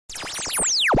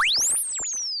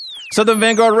Southern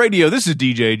Vanguard Radio. This is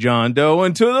DJ John Doe,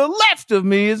 and to the left of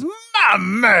me is my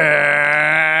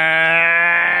man.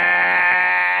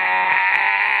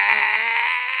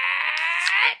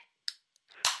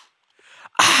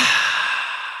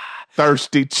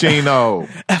 Thirsty Chino.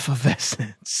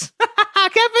 Effervescence.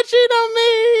 Cappuccino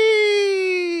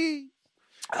me.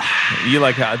 You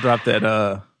like how I dropped that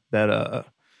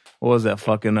what was that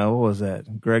fucking what was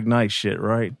that? Greg Knight shit,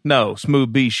 right? No,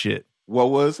 Smooth B shit. What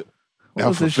was it?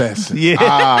 Effervescence.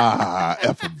 Yeah.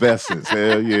 Effervescence.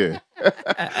 Hell yeah.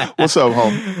 What's up,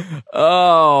 homie?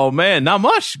 Oh man, not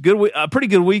much. Good, pretty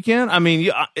good weekend. I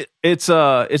mean, it's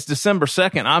December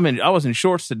 2nd. I was in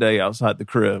shorts today outside the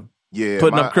crib. Yeah,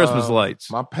 putting up Christmas lights.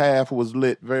 My path was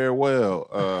lit very well.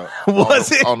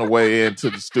 Was it? On the way into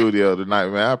the studio tonight,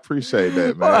 man? I appreciate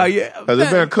that, man. Oh, yeah. Because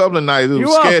there's been a couple of nights it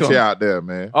was sketchy out there,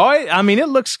 man. Oh, I mean, it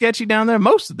looks sketchy down there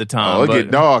most of the time. Oh, it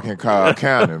get dark in Cobb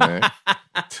County, man.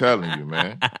 Telling you,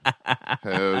 man.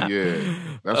 Hell yeah.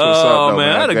 That's what's up, though,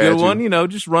 man. I had a good you. one. You know,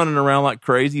 just running around like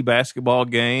crazy basketball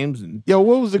games. And yo,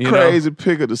 what was the crazy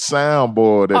pick of the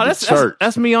soundboard at the church?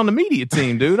 That's me on the media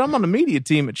team, dude. I'm on the media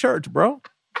team at church, bro.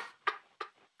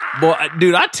 Boy,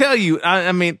 dude, I tell you,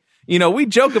 I mean, you know, we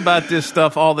joke about this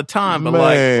stuff all the time, but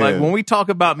like when we talk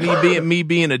about me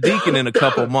being a deacon in a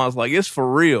couple of months, like it's for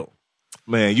real.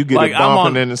 Man, you get it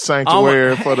bumping in the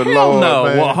sanctuary for the Lord. No,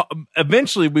 man. well,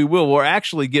 eventually we will. We're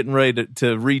actually getting ready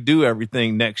to redo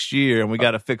everything next year, and we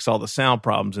got to fix all the sound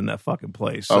problems in that fucking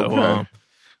place. So, okay.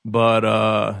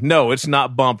 But no, it's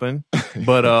not bumping.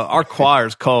 But our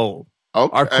choir's cold.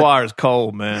 Okay. Our choir's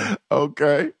cold, man.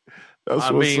 Okay. That's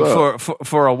I what's mean, up.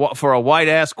 for a white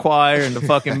ass choir in the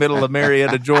fucking middle of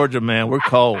Marietta, Georgia, man, we're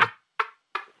cold.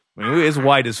 I mean, it's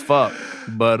white as fuck,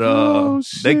 but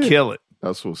they kill it.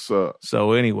 That's what's up.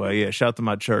 So anyway, yeah, shout out to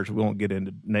my church. We won't get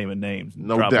into naming names,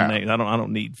 no dropping doubt. names. I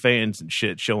don't need fans and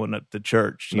shit showing up to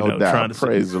church. You no know, doubt. trying to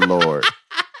Praise the Lord.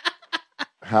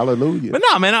 Hallelujah. But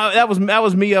no, man, that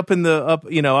was me up in the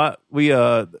up. You know,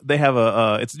 they have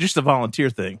it's just a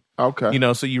volunteer thing. Okay. You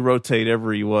know, so you rotate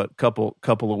every couple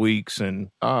of weeks,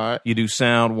 and all right, you do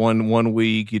sound one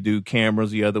week, you do cameras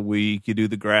the other week, you do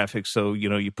the graphics. So you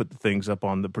know, you put the things up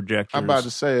on the projectors. I'm about to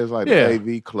say it's like the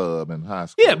AV club in high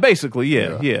school. Yeah, basically,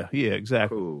 yeah,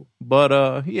 exactly. Cool.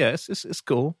 But yeah, it's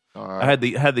cool. All right. I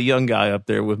had the young guy up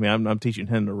there with me. I'm teaching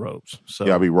him the ropes. So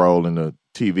y'all be rolling the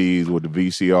TVs with the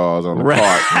VCRs on the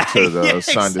cart into the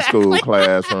Sunday school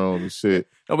classroom and shit.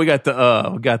 Oh, we got the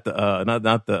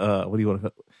not the what do you want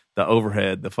to the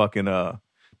overhead, the fucking not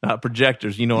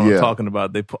projectors. You know what I'm talking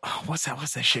about? They put what's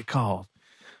that shit called?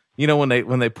 You know when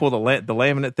they pull the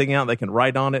laminate thing out, they can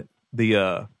write on it.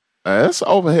 That's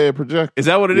overhead projector. Is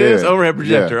that what it is? Overhead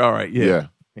projector. Yeah. All right. Yeah.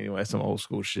 Anyway, that's some old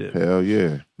school shit. Hell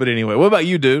yeah. But anyway, what about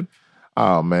you, dude?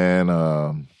 Oh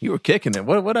man, you were kicking it.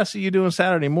 What I see you doing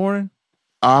Saturday morning?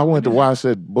 I went to watch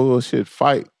that bullshit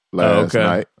fight last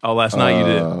night. Oh, last night you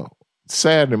did.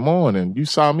 Saturday morning, you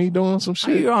saw me doing some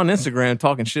shit. You're on Instagram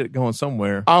talking shit, going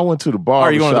somewhere. I went to the barbershop.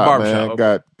 Are you going to the barbershop? Man.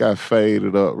 Okay. Got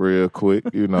faded up real quick.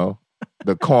 You know,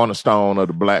 the cornerstone of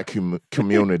the black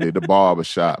community, the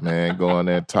barbershop. Man, go in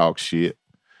there and talk shit.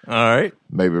 All right.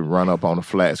 Maybe run up on a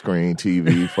flat screen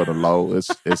TV for the low.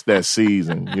 It's that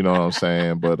season, you know what I'm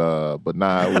saying? But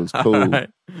nah, it was cool. Right.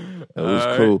 It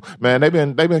was cool. Man, they've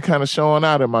been kind of showing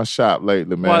out in my shop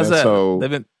lately, man. Why is that?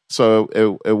 So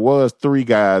it was 3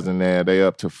 guys in there. They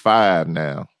up to 5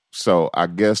 now. So I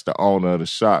guess the owner of the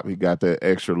shop, he got that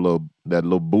extra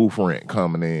little booth rent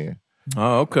coming in.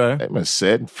 Oh, okay. They been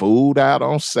setting food out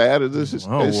on Saturdays.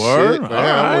 Word. Shit, man.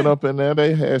 I went up in there.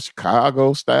 They had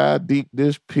Chicago style deep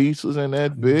dish pizzas in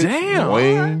that bitch. Damn.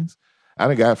 Wings. I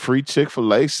done got free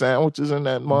Chick-fil-A sandwiches in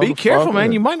that motherfucker. Be careful,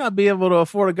 man. You might not be able to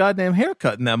afford a goddamn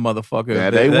haircut in that motherfucker.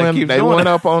 Yeah, they went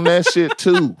up on that shit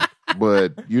too.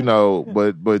 But you know,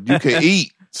 but you can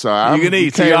eat. So you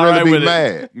can't really be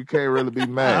mad. You can't really be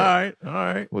mad. All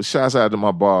right. Well, shouts out to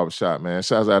my barbershop, man.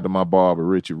 Shouts out to my barber,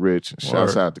 Richie Rich. And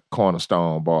shouts out to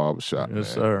Cornerstone Barbershop, yes, man.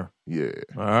 sir. Yeah.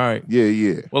 All right.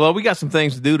 Yeah. Well, we got some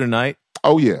things to do tonight.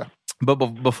 Oh, yeah. But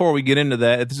before we get into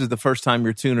that, if this is the first time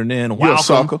you're tuning in, welcome. You're a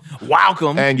sucker.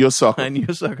 Welcome. And you're a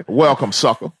sucker. Welcome,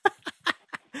 sucker.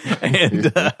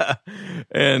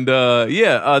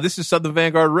 This is Southern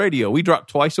Vanguard Radio. We drop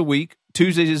twice a week.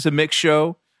 Tuesdays is a mix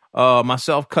show.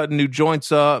 Myself cutting new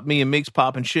joints up, me and Meeks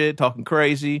popping shit, talking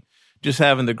crazy, just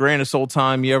having the grandest old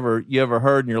time you ever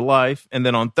heard in your life. And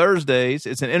then on Thursdays,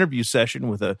 it's an interview session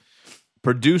with a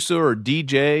producer or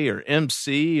DJ or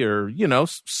MC or, you know,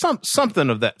 something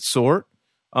of that sort.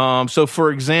 So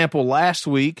for example, last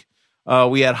week,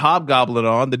 we had Hobgoblin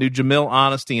on, the new Jamil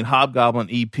Honesty and Hobgoblin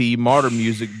EP, Martyr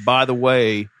Music, by the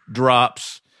way,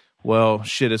 drops Well,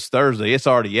 shit, it's Thursday. It's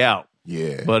already out.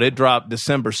 Yeah. But it dropped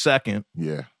December 2nd.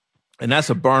 Yeah. And that's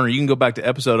a burner. You can go back to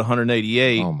episode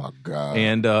 188. Oh, my God.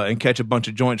 And catch a bunch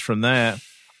of joints from that.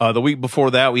 The week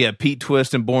before that, we had Pete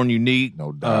Twist and Born Unique.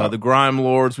 No doubt. The Grime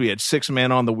Lords, we had Six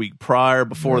Man on the week prior.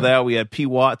 Before that, we had P.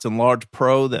 Watts and Large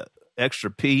Pro, that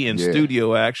extra P in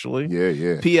studio, actually.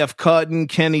 Yeah. P.F. Cutton,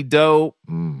 Kenny Dope,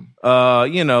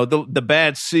 the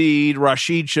Bad Seed,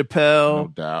 Rashid Chappelle. No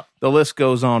doubt. The list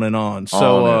goes on and on.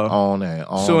 So, on.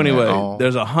 So anyway,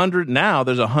 there's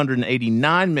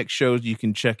 189 mix shows you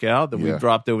can check out that we've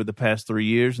dropped over the past 3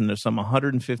 years, and there's some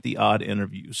 150 odd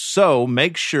interviews. So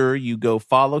make sure you go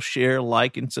follow, share,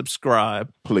 like, and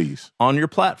subscribe. Please. On your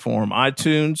platform,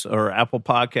 iTunes or Apple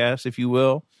Podcasts, if you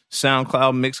will,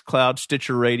 SoundCloud, Mixcloud,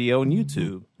 Stitcher Radio, and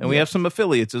YouTube. And we have some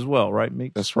affiliates as well, right,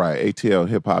 Meeks? That's right.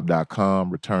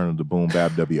 ATLHipHop.com, Return of the Boom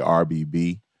Bap,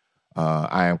 WRBB.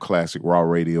 I am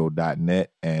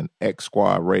ClassicRawRadio.net and X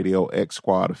Squad Radio, X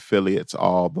Squad affiliates,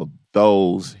 all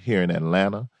those here in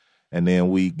Atlanta. And then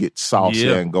we get saucy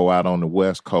and go out on the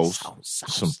West Coast,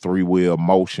 some three-wheel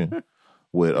motion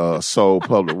with Soul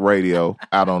Public Radio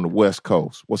out on the West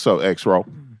Coast. What's up, X-Raw?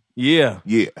 Yeah.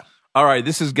 Yeah. All right,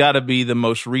 this has got to be the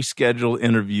most rescheduled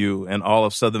interview in all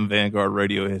of Southern Vanguard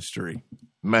radio history.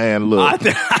 Man, look. I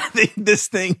think this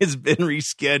thing has been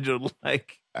rescheduled at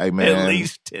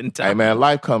least 10 times. Hey, man,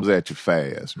 life comes at you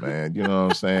fast, man. You know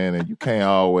what I'm saying? And you can't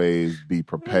always be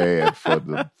prepared for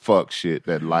the fuck shit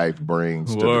that life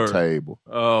brings to the table.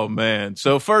 Oh, man.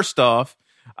 So first off,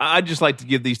 I'd just like to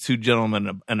give these two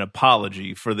gentlemen an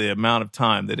apology for the amount of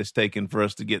time that it's taken for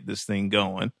us to get this thing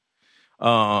going.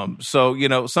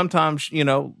 So, sometimes,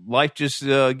 life just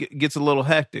gets a little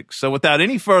hectic. So without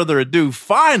any further ado,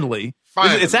 finally,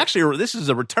 this is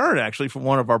a return actually from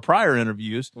one of our prior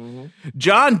interviews.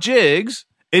 John Jiggs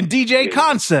and DJ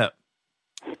Concept.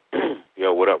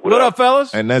 Yo, what up? What up,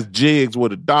 fellas? And that's Jiggs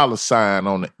with a $sign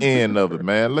on the end of it,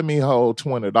 man. Let me hold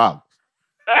 $20. I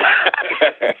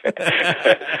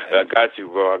got you,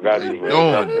 bro. I got you,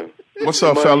 man. What's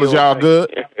up, fellas? Y'all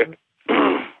good?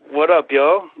 What up,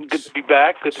 yo? Good to be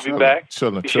back.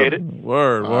 Chilling.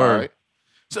 Word. Right.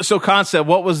 So Concept,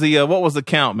 what was the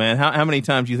count, man? How many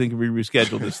times do you think we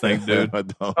rescheduled this thing, dude?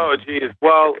 Oh, geez.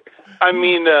 Well, I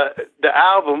mean, the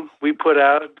album we put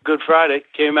out, Good Friday,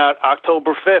 came out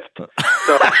October 5th.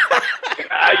 So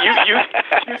you do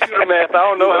the math. I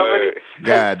don't know how many.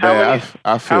 God damn,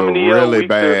 I feel really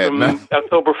bad. From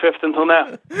October 5th until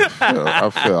now. I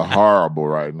feel horrible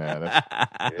right now.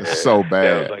 That's so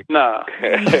bad.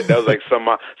 That was like some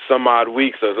odd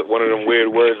weeks. Or one of them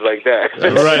weird words like that.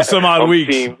 Right, some odd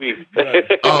weeks.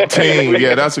 Umpteen,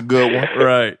 yeah, that's a good one.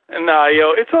 Right. Nah,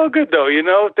 yo, it's all good though.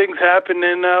 Things happen,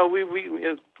 and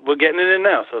we're getting it in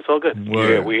now, so it's all good.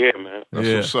 Yeah, we here, man. That's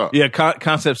what's up. Yeah,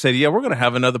 Concept said, we're going to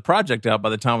have another project out by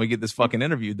the time we get this fucking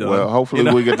interview done. Well,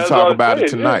 hopefully we get to talk about it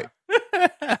tonight.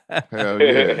 Hell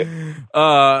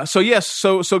yeah.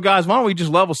 So guys, why don't we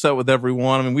just level set with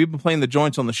everyone? I mean, we've been playing the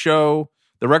joints on the show.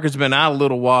 The record's been out a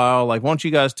little while. Why don't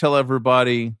you guys tell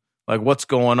everybody what's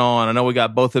going on? I know we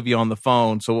got both of you on the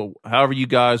phone, so however you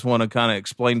guys want to kind of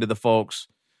explain to the folks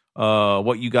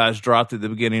what you guys dropped at the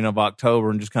beginning of October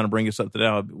and just kind of bring us up to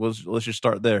now. Let's just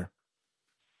start there.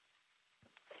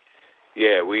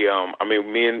 Yeah, me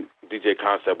and DJ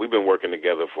Concept, we've been working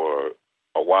together for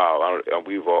a while.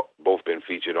 We've both been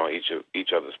featured on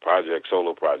each other's projects,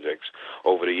 solo projects,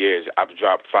 over the years. I've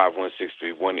dropped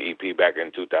 51631 EP back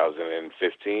in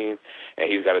 2015,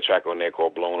 and he's got a track on there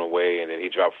called Blown Away, and then he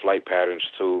dropped Flight Patterns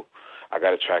too. I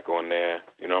got a track on there,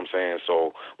 you know what I'm saying?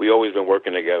 So we always been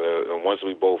working together, and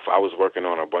I was working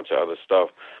on a bunch of other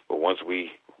stuff, but once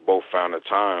we both found a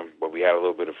time, but we had a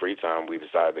little bit of free time, we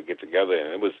decided to get together,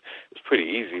 and it was pretty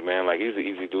easy, man. He's an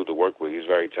easy dude to work with. He's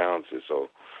very talented, so,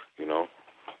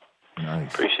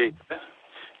 Nice. Appreciate that.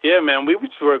 Yeah, man, we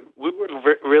work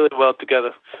really well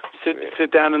together.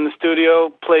 Sit down in the studio,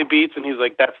 play beats, and he's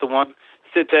like, that's the one.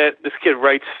 This kid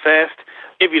writes fast.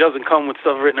 If he doesn't come with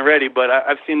stuff written already, but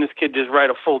I've seen this kid just write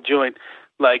a full joint,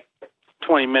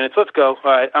 20 minutes. Let's go.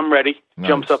 All right, I'm ready. Nice.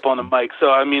 Jumps up on the mic.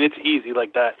 So, it's easy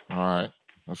like that. All right.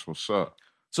 That's what's up.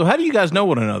 So how do you guys know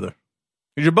one another?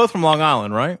 Because you're both from Long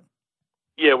Island, right?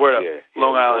 Yeah, word up.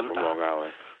 Long Island. From Long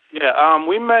Island. Yeah,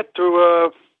 we met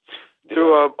through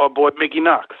our boy Mickey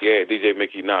Knox. Yeah, DJ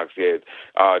Mickey Knox. Yeah,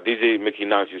 DJ Mickey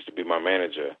Knox used to be my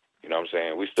manager. You know what I'm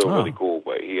saying? We still really cool,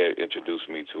 but he had introduced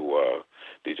me to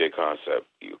DJ Concept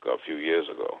a few years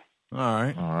ago. All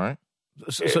right.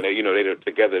 So, they're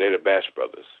together. They're the Bash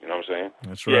Brothers. You know what I'm saying?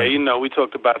 That's right. Yeah, we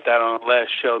talked about that on the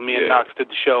last show. Me and Knox did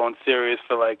the show on Sirius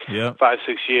for 5-6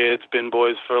 years. Been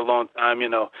boys for a long time.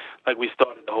 We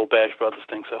started the whole Bash Brothers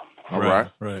thing. So. All right.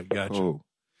 Gotcha. Cool.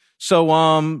 So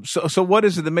what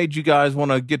is it that made you guys want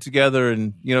to get together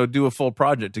and, you know, do a full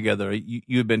project together?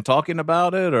 You had been talking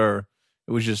about it, or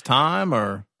it was just time,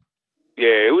 or?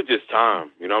 Yeah, it was just time.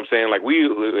 You know what I'm saying? Like, we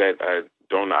had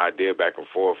thrown the idea back and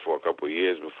forth for a couple of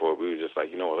years before. We were just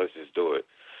like, you know what, let's just do it.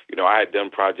 You know, I had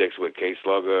done projects with K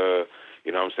Slugger.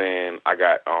 You know what I'm saying?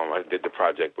 I did the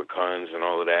project with Guns and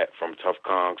all of that from Tough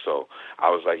Kong. So I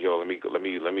was like, yo, let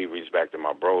me reach back to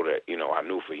my bro that, you know, I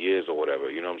knew for years or whatever.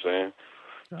 You know what I'm saying?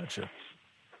 Gotcha.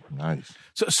 Nice.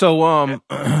 So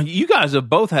you guys have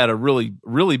both had a really,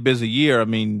 really busy year. I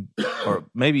mean, or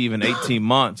maybe even 18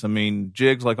 months. I mean,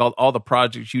 Jigs, like all the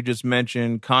projects you just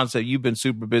mentioned, Concept, you've been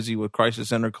super busy with Crisis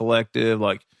Center Collective,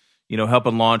 like, you know,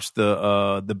 helping launch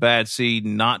the Bad Seed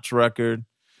Notch record.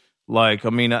 Like, I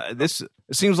mean, it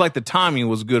seems like the timing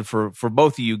was good for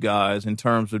both of you guys in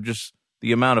terms of just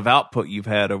the amount of output you've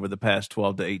had over the past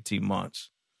 12 to 18 months.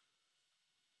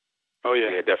 Oh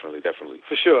yeah, definitely,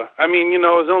 for sure. I mean, you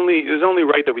know, it was only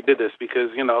right that we did this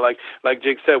because, you know, like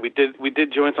Jake said, we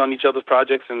did joints on each other's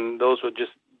projects, and those were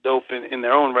just dope in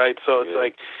their own right. So it's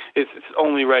like it's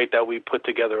only right that we put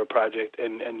together a project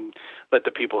and let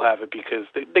the people have it because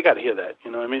they got to hear that.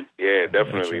 You know what I mean? Yeah,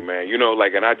 definitely, man. You know,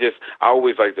 like, and I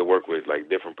always like to work with like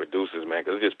different producers, man,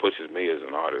 because it just pushes me as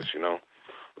an artist. You know,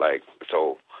 like,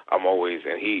 so I'm always,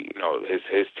 and he, you know,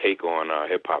 his take on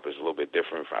hip hop is a little bit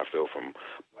different. I feel from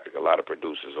like a lot of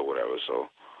producers or whatever. So,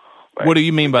 like, what do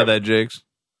you mean by that, Jakes?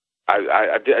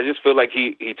 I just feel like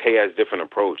he has different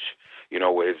approach. You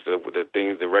know, with the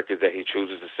things, the records that he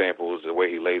chooses to sample, the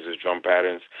way he lays his drum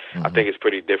patterns. Mm-hmm. I think it's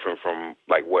pretty different from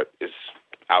like what is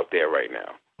out there right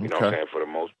now. You know what I'm saying? For the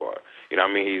most part, you know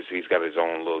what I mean? He's got his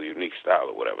own little unique style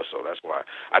or whatever. So that's why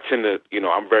I tend to, you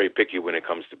know, I'm very picky when it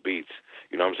comes to beats.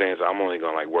 You know what I'm saying? So I'm only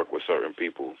gonna like work with certain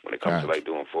people when it comes to like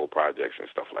doing full projects and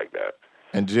stuff like that.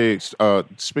 And Jigs,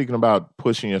 speaking about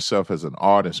pushing yourself as an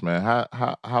artist, man,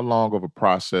 how long of a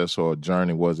process or a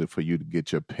journey was it for you to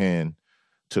get your pen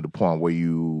to the point where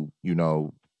you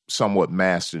know, somewhat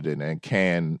mastered it and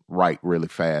can write really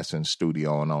fast in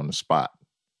studio and on the spot?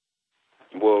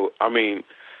 Well, I mean,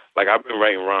 like, I've been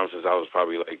writing rhymes since I was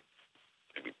probably like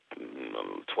maybe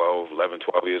 11,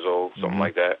 12 years old, something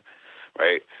like that,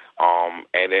 right?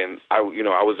 And then I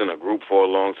was in a group for a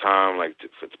long time, like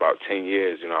for about 10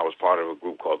 years. You know, I was part of a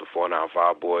group called the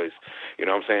 495 Boys. You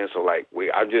know what I'm saying? So like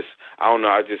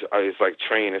it's like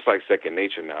train. It's like second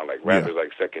nature now. Like rap is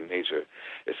like second nature.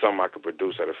 It's something I could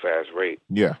produce at a fast rate.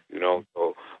 Yeah. You know,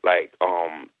 so like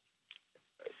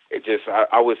it just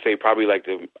I would say probably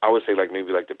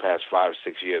maybe like the past 5-6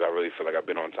 years I really feel like I've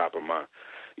been on top of my,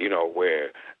 you know,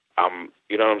 where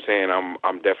you know what I'm saying?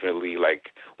 I'm definitely like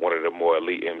one of the more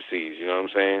elite MCs, you know what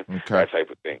I'm saying? Okay. That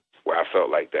type of thing, where I felt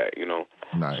like that, you know?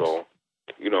 Nice. So,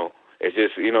 you know, it's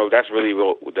just, you know, that's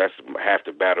half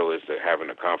the battle is having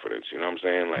the confidence, you know what I'm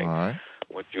saying? Like,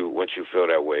 once you feel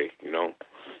that way, you know,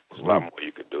 there's a lot more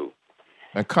you could do.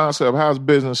 And Concept, how's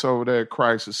business over there at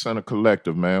Crisis Center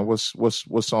Collective, man?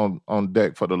 What's on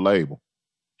deck for the label?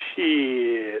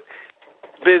 Shit.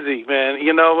 Busy, man.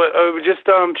 You know, we're just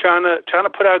trying to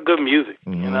put out good music.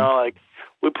 Mm-hmm. You know, like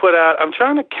we put out. I'm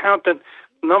trying to count the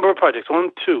number of projects.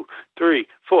 1, 2, 3,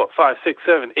 4, 5, 6,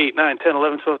 7, 8, 9, 10,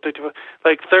 11, 12, 13,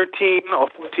 like 13 or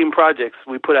 14 projects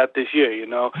we put out this year. You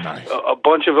know, nice. A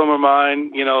bunch of them are mine.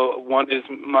 You know, one is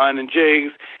mine and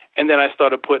Jig's. And then I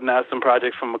started putting out some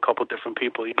projects from a couple different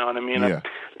people, you know what I mean? Yeah.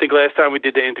 I think last time we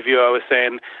did the interview, I was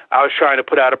saying I was trying to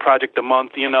put out a project a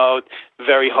month, you know,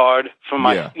 very hard for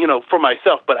for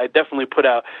myself, but I definitely put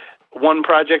out 1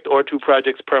 project or 2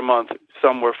 projects per month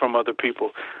somewhere from other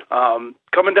people.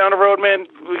 Coming down the road, man,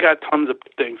 we got tons of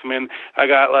things, man. I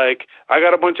got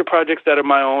a bunch of projects that are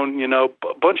my own, you know,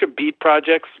 a bunch of beat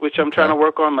projects, which I'm trying to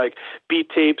work on, like beat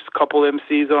tapes, couple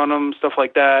MCs on them, stuff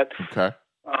like that. Okay.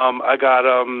 I got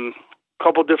a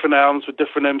couple different albums with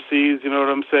different MCs, you know what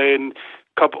I'm saying?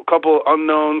 Couple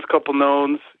unknowns, couple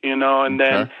knowns, you know, and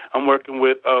then I'm working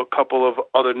with a couple of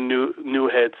other new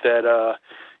heads that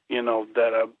you know,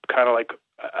 that are kind of like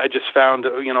I just found,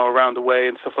 you know, around the way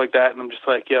and stuff like that, and I'm just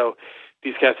like, yo,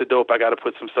 these cats are dope. I got to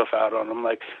put some stuff out on them.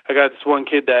 Like, I got this one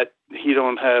kid that he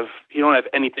don't have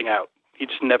anything out. He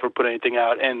just never put anything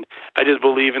out, and I just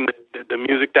believe in the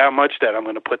music that much that I'm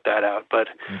going to put that out. But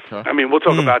I mean, we'll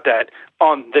talk about that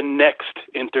on the next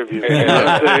interview. You know what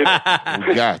I'm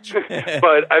saying? Gotcha.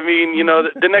 But I mean, you know,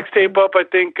 the next tape up, I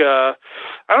think I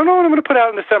don't know what I'm going to put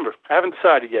out in December. I haven't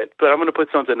decided yet, but I'm going to put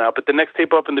something out. But the next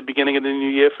tape up in the beginning of the new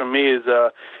year for me is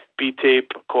a beat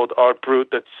tape called Art Brute.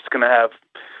 That's going to have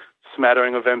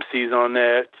smattering of MCs on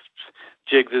there.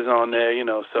 Jigs is on there, you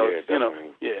know. So you know,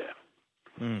 yeah.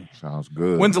 Sounds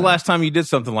good. When's the last time you did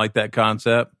something like that,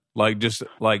 Concept? Like just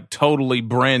like totally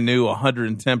brand new,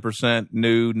 110%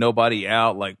 new, nobody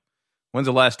out. Like, when's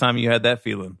the last time you had that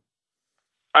feeling?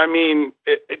 I mean,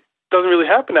 it doesn't really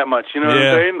happen that much. You know what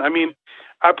I'm saying? I mean,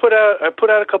 I put out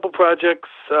a couple projects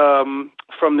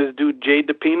from this dude Jay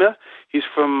DePina. He's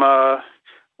from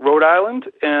Rhode Island.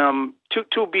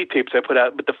 Two beat tapes I put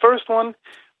out, but the first one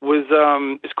was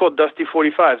it's called Dusty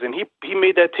 45s, and he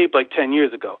made that tape like 10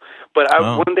 years ago. But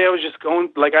one day I was just going,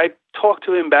 like, I talked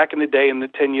to him back in the day,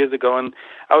 10 years ago, and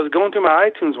I was going through my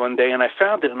iTunes one day and I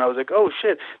found it, and I was like, oh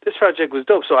shit, this project was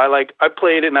dope. So I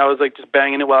played it, and I was like just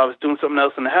banging it while I was doing something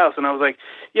else in the house, and I was like,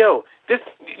 yo,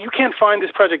 you can't find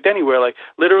this project anywhere. Like,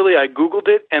 literally I Googled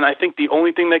it, and I think the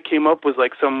only thing that came up was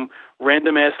like some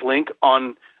random ass link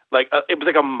on, like, it was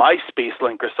like a MySpace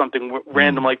link or something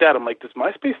random like that. I'm like, does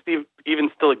MySpace even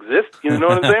still exist? You know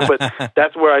what I'm saying? But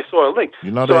that's where I saw a link.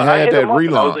 You know, they had that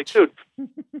relaunch. I was like, dude,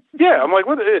 yeah. I'm like,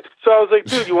 what? So I was like,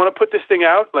 dude, you want to put this thing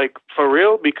out, like, for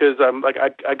real? Because I'm like,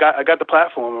 I got the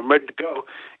platform. I'm ready to go.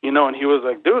 You know, and he was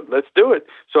like, dude, let's do it.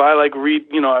 So I I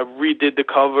redid the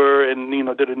cover and, you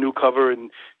know, did a new cover and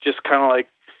just kind of like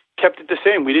kept it the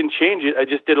same. We didn't change it. I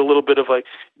just did a little bit of like,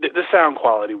 the sound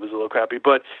quality was a little crappy,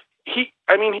 but he's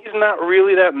not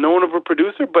really that known of a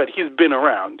producer, but he's been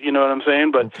around, you know what I'm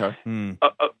saying? But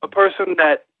a person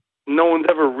that no one's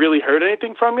ever really heard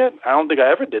anything from yet, I don't think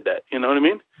I ever did that. You know what I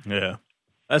mean? Yeah.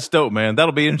 That's dope, man.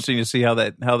 That'll be interesting to see how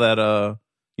that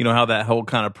whole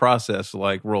kind of process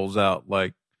like rolls out,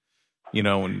 like, you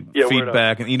know, and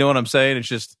feedback, and you know what I'm saying? It's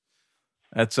just,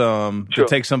 that's, to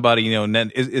take somebody, you know, and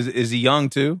then is he young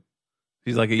too?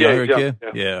 He's like a younger kid?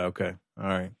 Yeah. Okay. All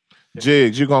right.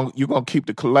 Jigs, you gonna keep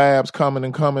the collabs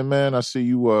coming, man. I see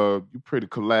you pretty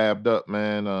collabed up,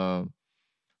 man.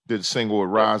 Did a single with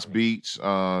Raz Beats,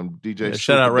 DJ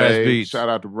shout out Raz Beats. Shout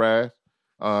out to Raz.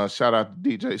 Shout out to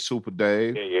DJ Super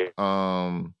Dave.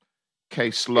 K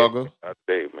Slugger.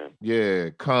 Dave, man.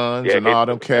 Yeah, Cons and all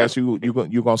them cats. You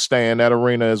gonna stay in that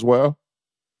arena as well?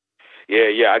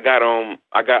 Yeah.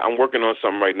 I'm working on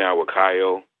something right now with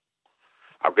Kyle.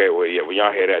 Okay, well, yeah, when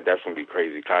y'all hear that, that's gonna be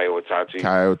crazy. Kyle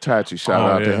Itachi. Shout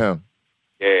out to him.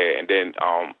 Yeah, and then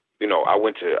you know, I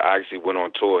actually went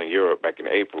on tour in Europe back in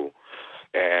April,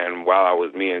 and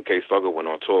me and K Slugger went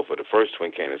on tour for the first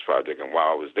Twin Cannons project, and while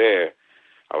I was there,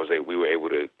 we were able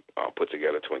to put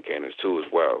together Twin Cannons 2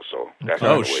 as well. So that's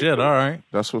all right,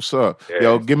 that's what's up. Yeah,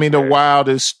 yo, give me the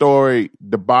wildest story,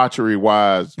 debauchery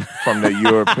wise, from the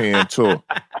European tour.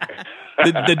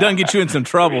 That doesn't get you in some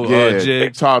trouble,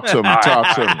 Jig. Talk to me.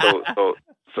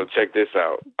 So check this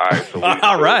out. All right,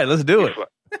 all right, let's do it.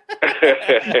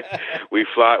 We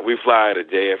fly to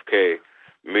JFK.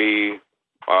 Me,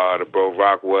 the bro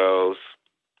Rockwells,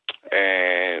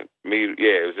 and me.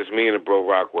 Yeah, it was just me and the bro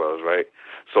Rockwells, right?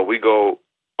 So we go.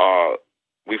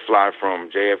 We fly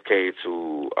from JFK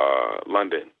to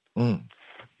London.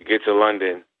 We get to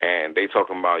London, and they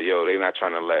talking about, yo, they not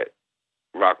trying to let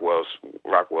Rockwell's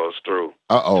through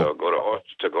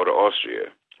to go to Austria,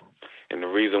 and the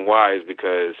reason why is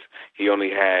because he only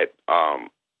had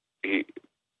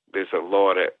there's a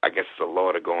law that I guess it's a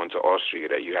law to go into Austria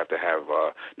that you have to have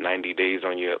 90 days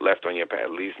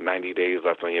at least 90 days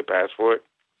left on your passport.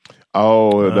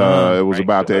 It was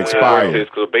about to expire.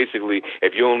 So basically,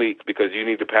 because you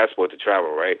need the passport to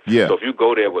travel, right? Yeah. So if you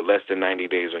go there with less than 90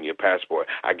 days on your passport,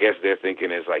 I guess their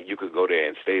thinking is like you could go there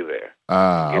and stay there.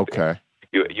 Okay.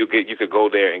 You could go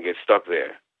there and get stuck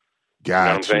there. Gotcha. You know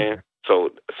what I'm saying?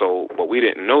 So, but we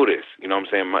didn't notice. You know what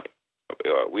I'm saying?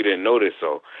 We didn't notice.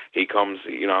 So he comes.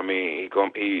 You know what I mean?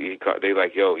 They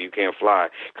like, yo, you can't fly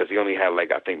because he only had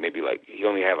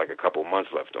a couple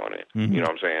months left on it. Mm-hmm. You know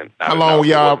what I'm saying? How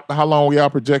long were y'all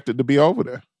projected to be over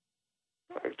there?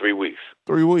 Like 3 weeks.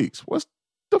 3 weeks. What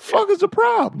the fuck is the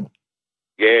problem?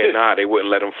 Yeah, they wouldn't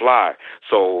let him fly.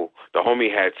 So the homie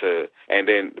had to, and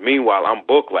then meanwhile I'm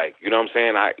booked. Like, you know what I'm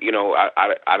saying?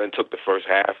 I done took the first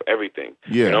half, everything.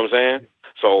 Yeah. You know what I'm saying?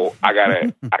 So I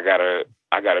gotta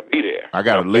be there. I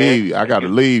gotta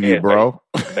leave you, bro.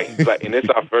 And this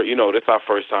our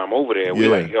first time over there.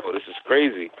 We're like, yo, this is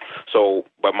crazy. So,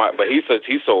 but he says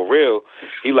he's so real.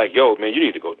 He like, yo, man, you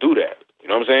need to go do that. You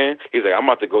know what I'm saying? He's like, I'm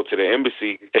about to go to the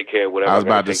embassy, take care of whatever. I was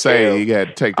about to say he had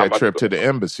to take that trip to the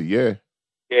embassy. Yeah.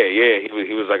 Yeah.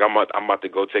 He was like, I'm about to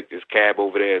go take this cab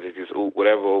over there, take this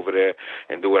whatever over there,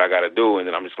 and do what I got to do, and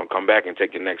then I'm just gonna come back and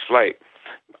take the next flight.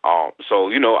 So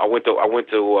you know, I went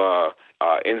to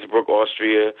Innsbruck,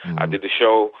 Austria. Mm-hmm. I did the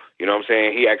show. You know what I'm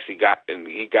saying? He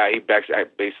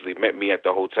basically met me at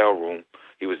the hotel room.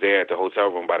 He was there at the hotel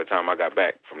room by the time I got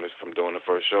back from doing the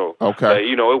first show. Okay. So,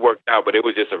 you know, it worked out, but it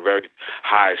was just a very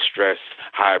high stress,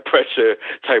 high pressure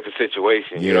type of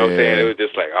situation. You know what I'm saying? It was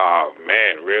just like, oh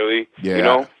man, really? Yeah. You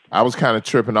know? I was kind of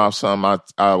tripping off something.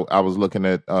 I was looking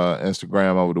at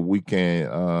Instagram over the weekend.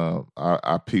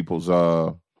 Our people's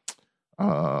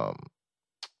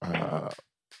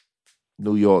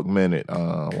New York Minute.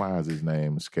 Why is his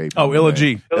name escaping? Oh, Illa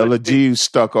G. Illa G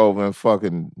stuck over in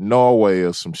fucking Norway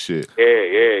or some shit. Yeah.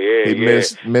 He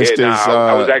missed his.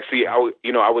 I was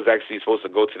actually supposed to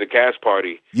go to the cast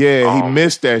party. Yeah, he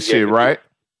missed that shit, right?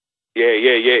 Yeah.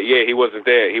 He wasn't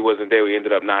there. We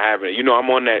ended up not having it. You know, I'm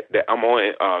on that. I'm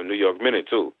on New York Minute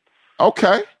too.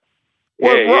 Okay.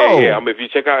 Yeah. If you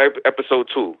check out episode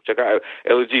 2, check out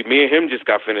LG. Me and him just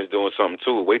got finished doing something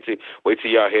too. Wait till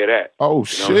y'all hear that. Oh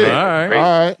shit! All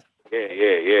right.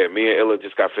 Yeah. Me and Illa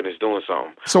just got finished doing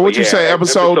something. So what you say?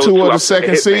 Episode 2 of the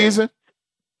second season?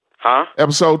 Huh?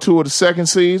 Episode 2 of the second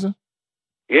season?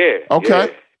 Yeah.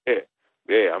 Okay.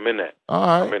 Yeah, I'm in that. All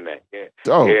right. I'm in that. Yeah.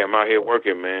 Dope. Yeah, I'm out here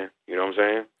working, man. You know what I'm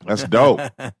saying? That's dope.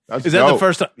 Is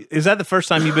that the first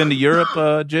time you've been to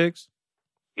Europe, Jigs?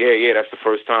 Yeah, that's the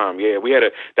first time. Yeah,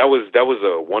 that was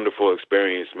a wonderful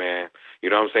experience, man. You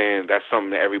know what I'm saying? That's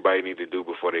something that everybody need to do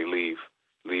before they leave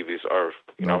this earth.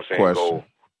 You know what I'm saying?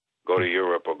 Go to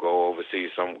Europe or go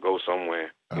overseas, go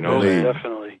somewhere. You know what I'm saying?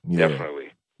 Definitely. Yeah.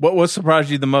 Definitely. What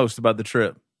surprised you the most about the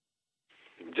trip?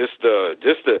 Just the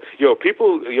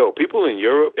people in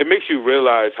Europe, it makes you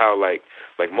realize how like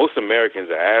most Americans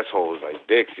are assholes, like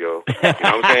dicks, yo. You know what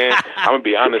I'm saying? I'm gonna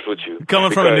be honest with you.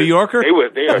 Coming from a New Yorker?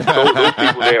 Those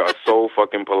people there are so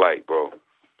fucking polite, bro.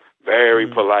 Very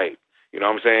polite. You know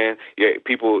what I'm saying? Yeah,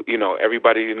 people, you know,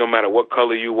 everybody, no matter what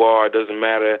color you are, it doesn't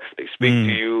matter. They speak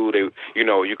to you. They, you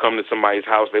know, you come to somebody's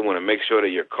house, they want to make sure that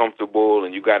you're comfortable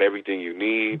and you got everything you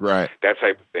need. Right. That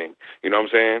type of thing. You know what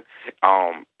I'm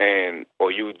saying? Or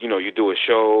you do a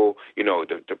show, you know,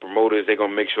 the promoters, they're going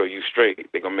to make sure you straight.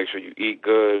 They're going to make sure you eat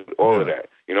good, all of that.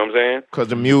 You know what I'm saying? Because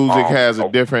the music has a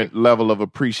different level of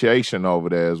appreciation over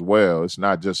there as well. It's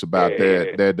not just about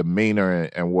their demeanor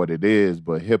and what it is,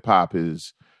 but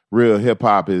real hip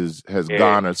hop has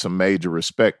garnered some major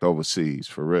respect overseas,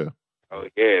 for real. Oh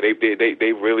yeah, they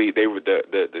really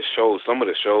the shows. Some of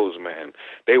the shows, man,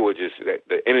 they were just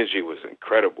the energy was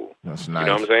incredible. That's nice. You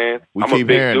know what I'm saying? I'm a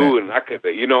big dude, and I could,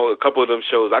 you know, a couple of them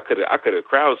shows I could have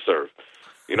crowd surfed.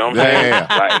 You know what I'm saying?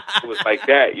 Like it was like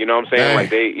that. You know what I'm saying? Like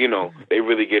they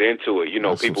really get into it. You know,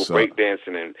 That's people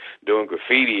breakdancing and doing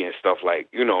graffiti and stuff like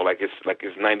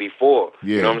it's 94.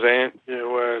 Yeah. You know what I'm saying?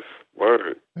 Yeah,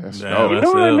 Word. That's you know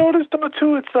what I noticed though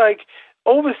too? It's like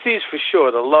overseas for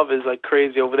sure, the love is like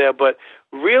crazy over there. But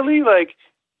really, like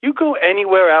you go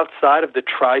anywhere outside of the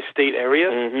tri-state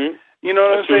area, you know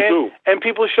what I'm saying? And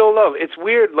people show love. It's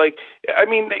weird. Like I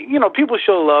mean, you know, people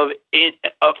show love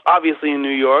obviously in New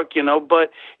York, you know, but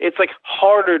it's like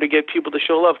harder to get people to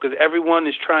show love because everyone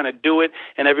is trying to do it,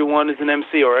 and everyone is an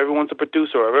MC or everyone's a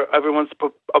producer or everyone's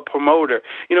a promoter.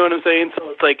 You know what I'm saying?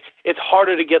 So it's like it's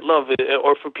harder to get love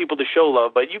or for people to show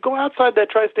love. But you go outside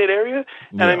that tri-state area,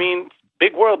 and I mean,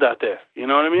 big world out there. You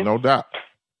know what I mean? No doubt.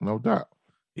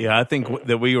 Yeah, I think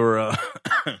that we were.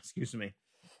 Excuse me.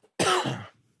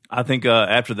 I think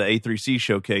after the A3C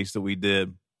showcase that we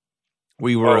did,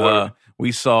 we were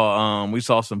we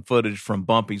saw some footage from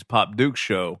Bumpy's Pop Duke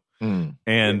show,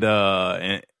 and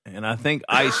I think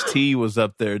Ice-T was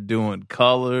up there doing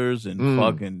Colors and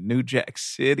fucking New Jack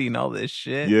City and all this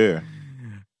shit. Yeah.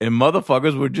 And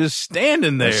motherfuckers were just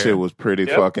standing there. That shit was pretty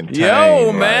fucking tame.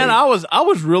 Yo, man, I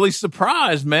was really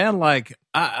surprised, man. Like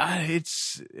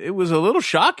it was a little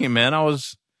shocking, man.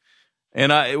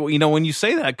 You know, when you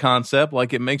say that concept,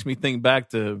 like it makes me think back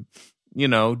to, you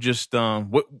know, just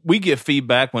we get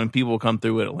feedback when people come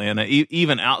through Atlanta,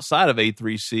 even outside of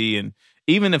A3C, and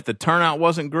even if the turnout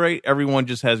wasn't great, everyone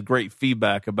just has great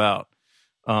feedback about,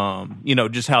 you know,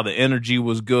 just how the energy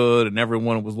was good and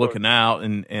everyone was looking out,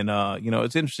 and you know,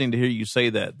 it's interesting to hear you say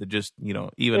that just, you know,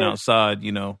 even outside,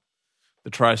 you know, the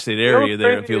tri-state area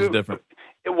there, it feels different.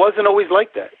 It wasn't always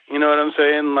like that. You know what I'm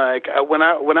saying? Like when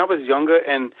I was younger,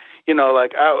 and you know,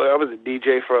 like I was a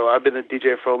DJ I've been a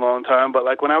DJ for a long time, but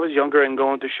like when I was younger and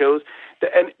going to shows,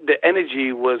 the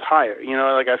energy was higher. You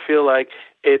know, like I feel like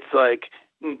it's like,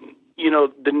 you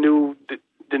know, the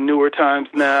newer times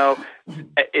now,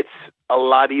 it's a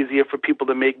lot easier for people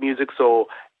to make music, so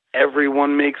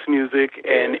everyone makes music,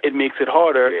 and it makes it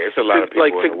harder. Yeah, it's a lot of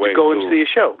people in the way to go too. and see a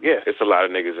show. Yeah, it's a lot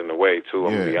of niggas in the way too.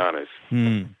 I'm gonna be honest.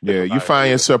 Yeah, you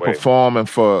find yourself performing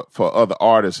for other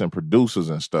artists and producers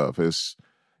and stuff. It's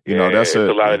you know that's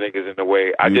a lot of niggas in the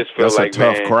way. I just feel like, a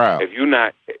tough crowd. If you're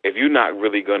not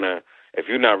really gonna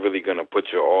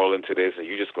put your all into this, and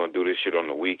you're just gonna do this shit on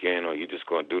the weekend, or you're just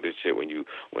gonna do this shit when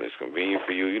it's convenient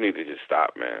for you, you need to just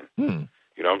stop, man.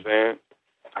 You know what I'm saying?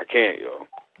 I can't, yo.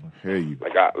 I hear you.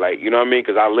 Like you know what I mean?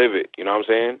 Because I live it. You know what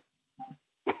I'm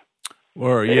saying?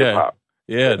 Or hip hop.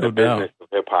 Yeah, the business of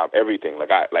hip hop, everything. You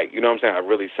know what I'm saying? I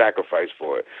really sacrificed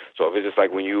for it. So if it's just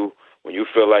like when you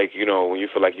feel like, you know, when you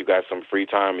feel like you got some free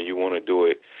time and you want to do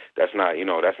it, that's not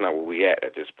where we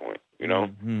at this point, you know?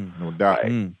 Mm-hmm. No doubt.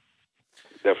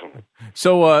 Definitely.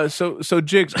 So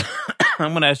Jigs,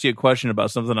 I'm going to ask you a question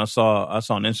about something I saw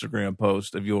an Instagram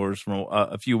post of yours from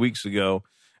a few weeks ago.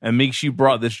 And Meeks, you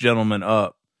brought this gentleman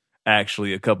up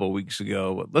actually a couple of weeks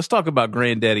ago. Let's talk about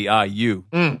Granddaddy IU.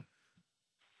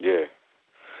 Yeah.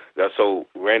 So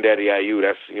Granddaddy IU,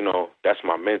 that's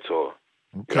my mentor.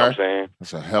 Okay. You know what I'm saying?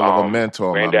 That's a hell of a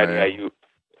mentor, Granddaddy my man. IU.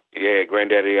 Yeah,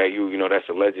 Granddaddy IU, you know, that's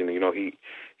a legend. You know, he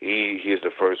is the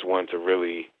first one to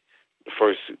really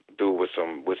dude with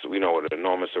an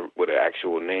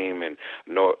actual name and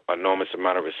enormous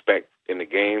amount of respect in the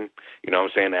game. You know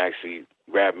what I'm saying? To actually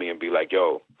grab me and be like,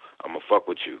 yo, I'm gonna fuck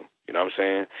with you. You know what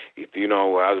I'm saying? You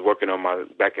know, I was working on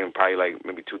back in probably like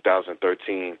maybe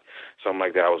 2013, something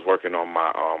like that. I was working on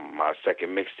my second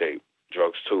mixtape,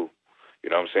 Drugs 2. You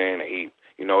know what I'm saying? And he,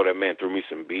 you know, that man threw me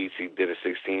some beats. He did a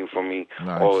 16 for me.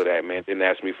 Nice. All of that, man. Didn't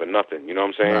ask me for nothing. You know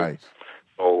what I'm saying? Nice.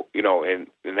 So, you know, and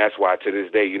that's why to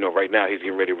this day, you know, right now he's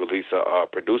getting ready to release a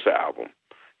producer album.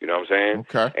 You know what I'm saying?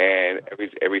 Okay. And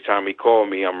every time he called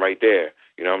me, I'm right there.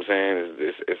 You know what I'm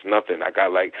saying? It's nothing.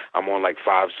 I'm on like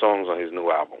 5 songs on his new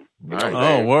album. Nice.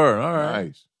 Oh, word. All right.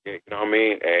 Nice. Yeah, you know what I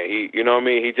mean? And he, you know what I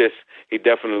mean? He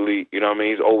definitely, you know what I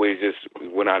mean? He's always just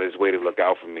went out his way to look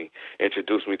out for me,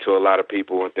 introduced me to a lot of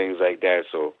people and things like that.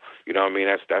 So, you know what I mean?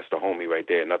 That's the homie right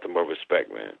there. Nothing but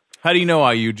respect, man. How do you know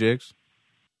IU, Jigs?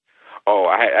 Oh,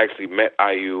 I had actually met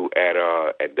IU at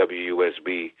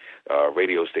WUSB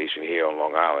radio station here on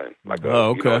Long Island. You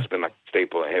know, it's been like a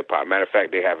staple in hip hop. Matter of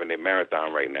fact, they're having their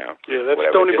marathon right now. Yeah, that's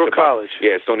Stony Brook College.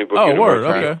 Yeah, Stony Brook. Oh, word.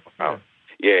 University. Okay.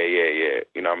 Yeah.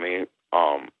 You know what I mean?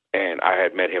 And I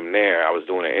had met him there. I was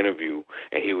doing an interview,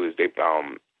 and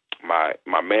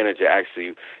my manager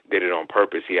actually did it on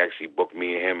purpose. He actually booked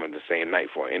me and him on the same night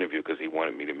for an interview because he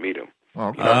wanted me to meet him.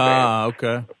 Okay. You know what I'm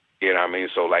saying? Okay. You know what I mean?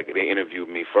 So, like, they interviewed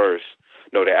me first.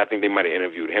 No, I think they might have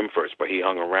interviewed him first, but he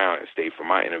hung around and stayed for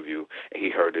my interview, and he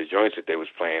heard the joints that they was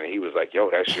playing, and he was like, yo,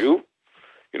 that's you?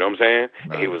 You know what I'm saying?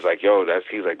 Nice. And he was like, yo, that's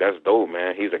dope,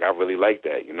 man. He's like, I really like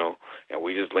that, you know? And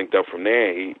we just linked up from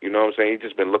there. He, you know what I'm saying? He's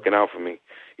just been looking out for me.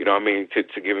 You know what I mean?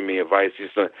 To giving me advice.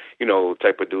 Just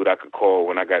type of dude I could call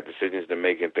when I got decisions to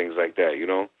make and things like that, you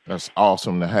know? That's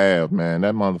awesome to have, man.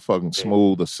 That motherfucking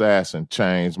Smooth Assassin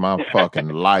changed my fucking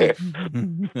life.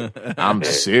 I'm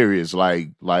serious.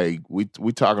 Like we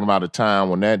talking about a time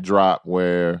when that dropped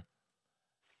where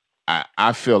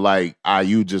I feel like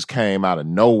IU just came out of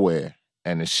nowhere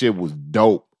and the shit was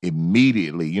dope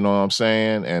immediately. You know what I'm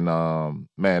saying? And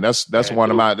man, that's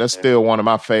still one of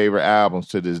my favorite albums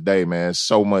to this day, man. It's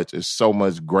so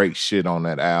much great shit on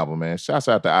that album, man. Shouts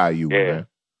out to IU, man.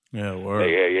 Yeah, word.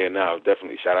 Yeah. No,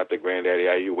 definitely. Shout out to Granddaddy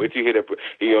IU. Wait till you hear that.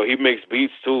 He makes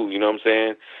beats too. You know what I'm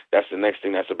saying? That's the next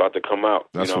thing that's about to come out.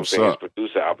 That's you know what's what I'm saying? up. His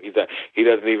producer album. He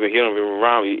don't even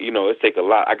rhyme. You know, it take a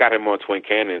lot. I got him on Twin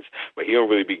Cannons, but he don't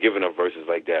really be giving up verses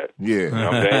like that. Yeah. You know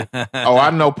what I'm saying? Oh, I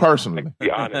know personally. Be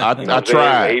honest. I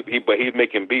tried. But he's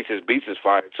making beats. His beats is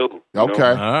fire too. Okay.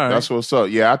 All right. That's what's up.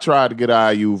 Yeah, I tried to get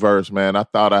an IU verse, man. I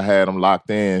thought I had him locked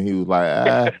in. He was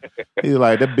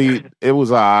like, the beat, it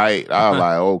was all right. I was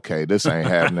like, okay, this ain't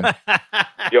happening.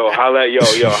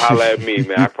 Holla at me,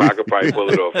 man. I could probably pull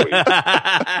it off for you.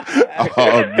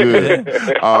 All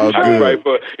good. All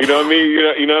good. You know what I mean?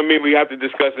 You know what I mean? We have to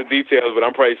discuss the details, but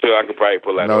I'm pretty sure I could probably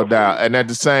pull that off. No doubt. And at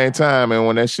the same time, man,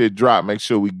 when that shit drop, make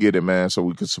sure we get it, man, so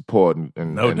we can support and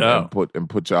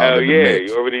put y'all in the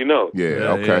mix. You already know.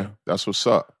 Yeah, okay. Yeah. That's what's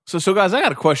up. So guys, I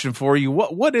got a question for you.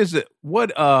 What is it?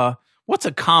 What's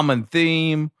a common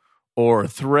theme or a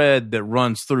thread that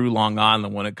runs through Long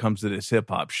Island when it comes to this hip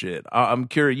hop shit? I'm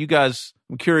curious, you guys.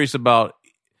 I'm curious about,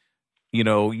 you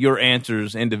know, your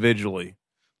answers individually.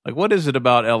 Like, what is it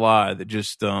about LI that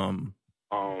just Well,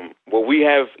 we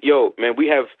have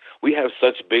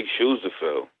such big shoes to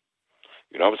fill.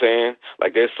 You know what I'm saying?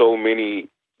 Like, there's so many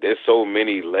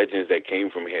legends that came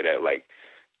from here that like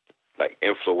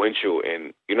influential,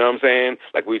 and you know what I'm saying?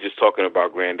 Like, we just talking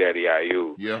about Granddaddy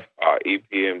IU,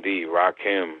 EPMD,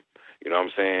 Rakim. You know what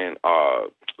I'm saying?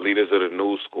 Leaders of the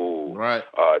New School, right?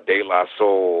 De La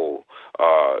Soul.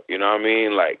 You know what I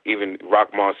mean? Like, even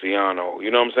Rock Marciano.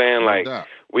 You know what I'm saying? Like,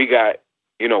 we got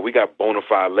bona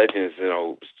fide legends. You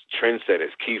know,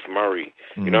 trendsetters. Keith Murray.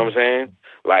 Mm-hmm. You know what I'm saying?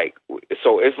 Like,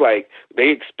 so it's like they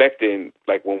expecting,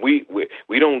 like, when we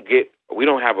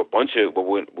don't have a bunch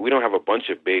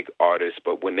of big artists,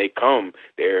 but when they come,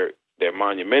 they're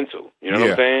monumental. You know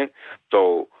what I'm saying?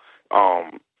 So,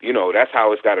 that's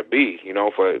how it's got to be.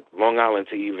 For Long Island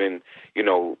to even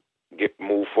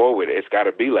move forward, it's got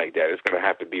to be like that. It's going to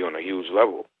have to be on a huge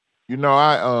level.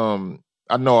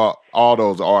 I know all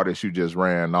those artists you just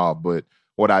ran off, but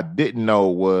what I didn't know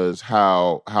was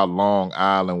how Long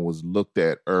Island was looked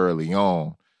at early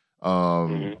on.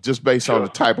 Just based on the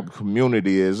type of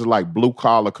community it is. It's like blue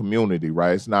collar community,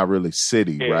 right? It's not really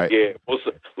city, right? Yeah.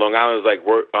 Long Island's like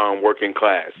working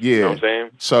class. Yeah. You know what I'm saying?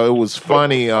 So it was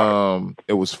funny.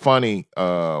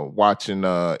 Watching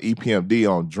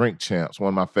EPMD on Drink Champs, one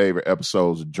of my favorite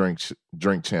episodes of Drink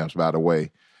Champs, by the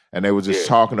way. And they were just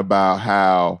talking about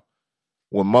how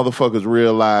when motherfuckers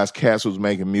realized cats was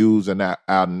making music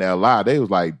out in LA, they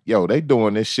was like, yo, they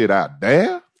doing this shit out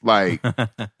there? Like,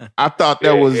 I thought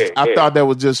that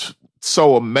was just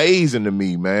so amazing to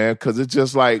me, man, because it's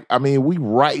just like, I mean, we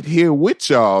right here with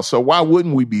y'all, so why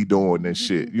wouldn't we be doing this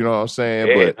shit? You know what I'm saying?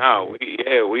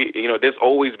 There's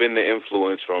always been the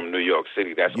influence from New York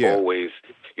City. That's always,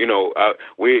 you know what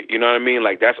I mean?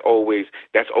 Like that's always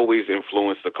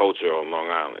influenced the culture on Long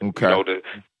Island. Okay.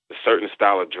 The certain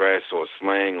style of dress or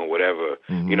slang or whatever.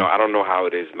 Mm-hmm. I don't know how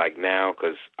it is like now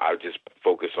because I just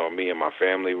focus on me and my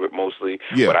family mostly.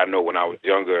 Yeah. But I know when I was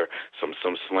younger, some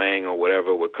slang or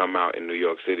whatever would come out in New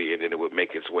York City, and then it would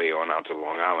make its way on out to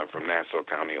Long Island from Nassau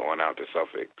County on out to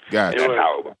Suffolk. Gotcha. And that's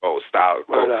how it would go.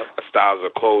 Styles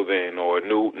of clothing or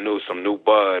some new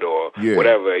bud or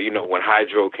whatever. When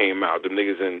Hydro came out, the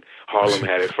niggas in Harlem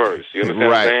had it first. You understand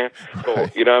what I'm saying? So,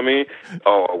 you know what I mean?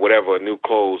 Or whatever, new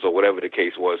clothes or whatever the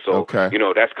case was. So,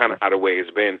 that's kind of how the way it's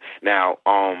been. Now,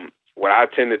 what I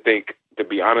tend to think, to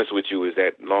be honest with you, is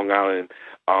that Long Island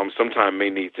sometimes may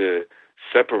need to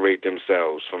separate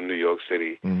themselves from New York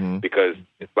City because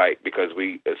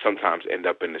we sometimes end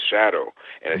up in the shadow,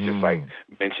 and it's just like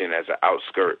mentioned as an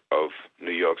outskirt of New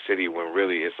York City when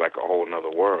really it's like a whole nother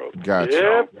world. Gotcha.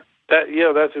 Yeah.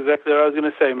 That's exactly what I was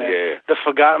gonna say, man. Yeah. The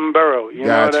forgotten borough. You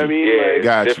know what I mean? Yeah,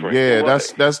 gotcha. Yeah,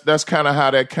 that's kind of how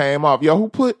that came off. Yo,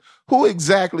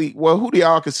 who do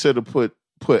y'all consider put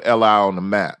LI on the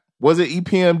map? Was it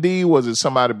EPMD? Was it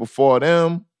somebody before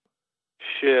them?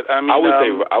 Shit, I mean, I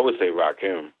would say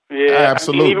Rakim. Yeah,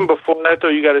 absolutely. I mean, even before that, though,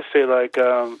 you got to say like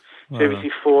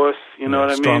JVC Force. You know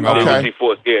what I mean? Okay. JVC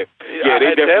Force, they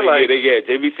definitely,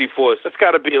 JVC Force. That's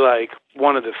got to be like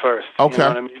one of the first. Okay. You know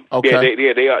what I mean? Okay.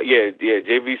 They are.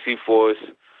 JVC Force.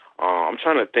 I'm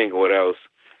trying to think what else.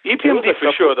 EPMD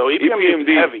for sure, though. EPMD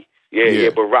is heavy. Yeah,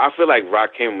 but I feel like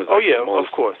Rakim was.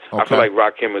 Of course. I feel like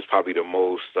Rakim is probably the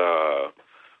most. I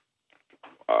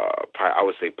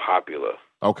would say popular.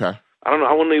 Okay. I don't know.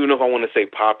 I wouldn't even know if I want to say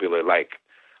popular. Like,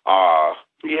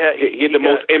 he had the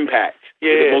most impact.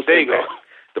 Yeah, the most there impact. You go.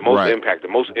 The most impact, the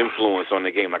most influence on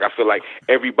the game. Like, I feel like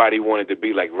everybody wanted to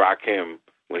be like Rakim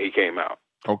when he came out.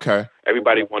 Okay.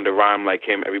 Everybody wanted to rhyme like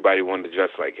him. Everybody wanted to dress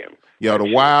like him. Yo, the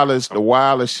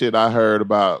wildest shit I heard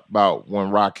about when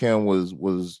Rakim was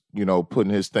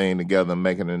putting his thing together and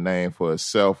making a name for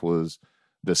himself was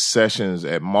the sessions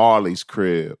at Marley's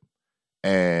crib.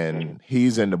 And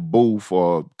he's in the booth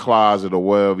or closet or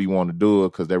wherever you want to do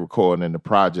it because they're recording in the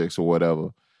projects or whatever.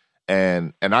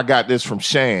 And I got this from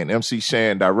Shan, MC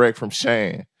Shan, direct from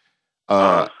Shan.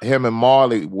 Him and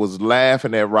Marley was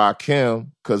laughing at Rakim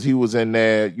because he was in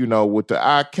there, with the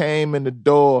I came in the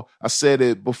door. I said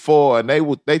it before, and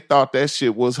they thought that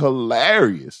shit was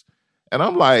hilarious. And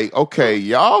I'm like, okay,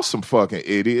 y'all some fucking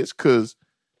idiots, because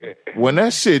when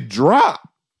that shit dropped,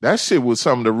 that shit was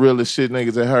some of the realest shit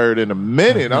niggas had heard in a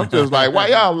minute. I'm just like, why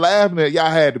y'all laughing at?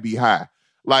 Y'all had to be high.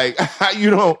 Like, how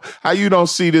you don't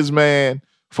see this man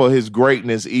for his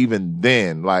greatness even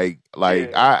then?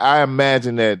 I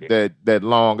imagine that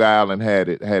Long Island had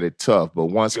it tough, but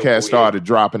once cats started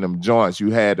dropping them joints, you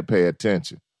had to pay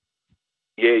attention.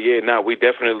 Yeah. No, we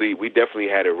definitely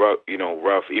had it rough,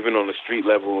 rough, even on the street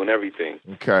level and everything.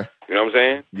 Okay. You know what I'm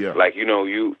saying? Yeah. Like,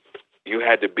 you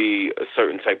had to be a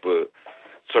certain type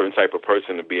of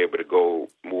person to be able to go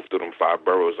move through them 5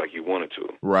 boroughs like you wanted to.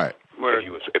 Right.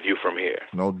 If you from here.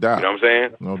 No doubt. You know what I'm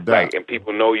saying? No doubt. Like, and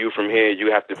people know you from here,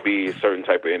 you have to be a certain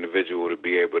type of individual to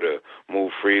be able to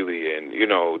move freely and,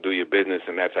 do your business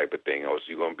and that type of thing, else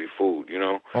you're going to be fooled,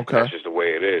 Okay. That's just the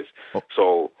way it is.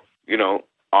 So,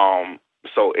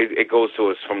 so it goes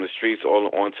to us from the streets all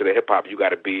onto the hip hop. You got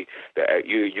to be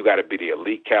you got to be the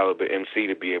elite caliber MC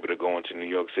to be able to go into New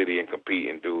York City and compete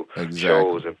and do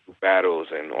shows and battles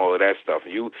and all of that stuff.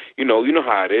 You know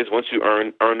how it is. Once you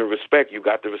earn the respect, you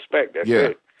got the respect. That's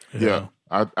it. Yeah.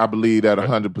 I believe that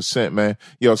 100%, man.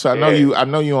 Yo, so I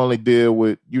know you only deal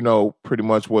with, pretty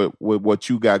much what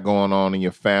you got going on in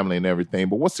your family and everything.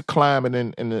 But what's the climate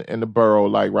in the borough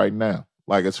like right now?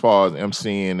 Like as far as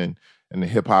MCing and the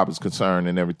hip hop is concerned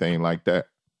and everything like that.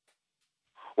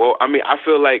 Well, I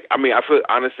feel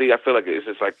honestly, I feel like it's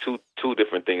just like two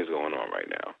different things going on right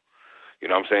now. You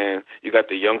know what I'm saying? You got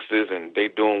the youngsters and they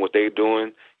doing what they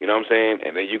doing. You know what I'm saying?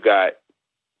 And then you got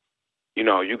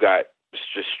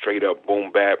just straight up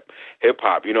boom bap hip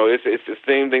hop. You know, it's the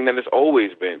same thing that it's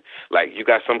always been. Like you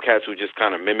got some cats who just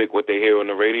kind of mimic what they hear on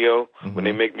the radio when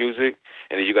they make music,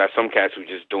 and then you got some cats who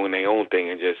just doing their own thing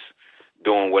and just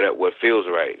doing what feels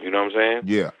right. You know what I'm saying?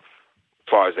 Yeah. As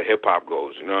far as the hip hop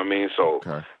goes, you know what I mean? So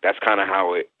that's kind of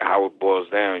how it boils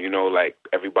down. You know, like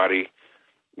everybody,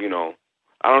 you know,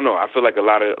 I don't know. I feel like a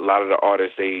lot of the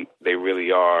artists they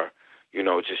really are, you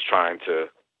know, just trying to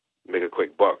make a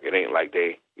quick buck. It ain't like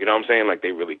they, you know what I'm saying? Like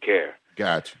they really care.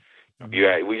 Gotcha.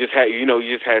 Yeah, we just had, you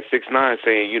just had 6ix9ine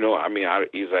saying, you know,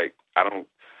 he's like, I'm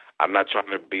not trying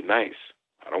to be nice.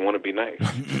 I don't want to be nice.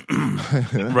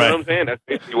 Right. You know what I'm saying? That's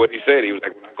basically what he said. He was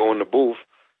like, when I go in the booth,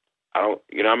 I don't,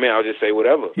 you know what I mean? I'll just say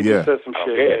whatever. Yeah. Said some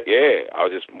shit. Yeah. I'll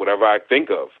just, whatever I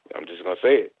think of, I'm just going to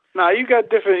say it. Nah, you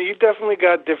definitely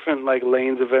got different like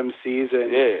lanes of MCs,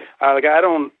 and I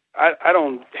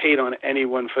don't hate on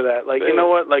anyone for that. Like, you know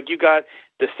what? Like, you got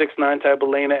the 6ix9ine type of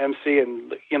lane of MC,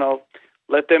 and you know,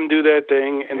 let them do their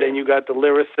thing, and then you got the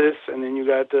lyricists, and then you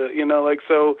got the, you know, like,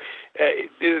 so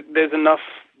there's enough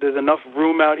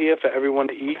room out here for everyone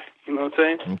to eat. You know what I'm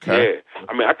saying? Okay. Yeah.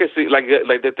 I mean, I could see, like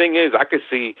the thing is, I could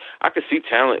see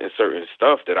talent in certain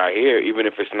stuff that I hear, even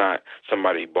if it's not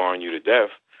somebody barring you to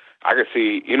death. I could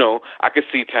see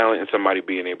talent in somebody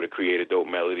being able to create a dope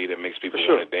melody that makes people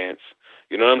want to dance.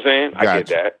 You know what I'm saying? Gotcha. I get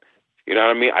that. You know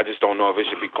what I mean? I just don't know if it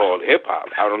should be called hip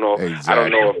hop. I don't know. Exactly. I don't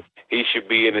know if he should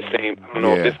be in the same. I don't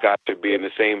know if this guy should be in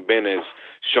the same bin as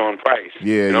Sean Price.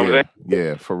 Yeah, you know what I'm saying?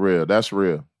 Yeah, for real. That's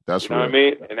real. That's you know real. what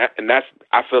I mean? And that's,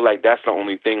 I feel like that's the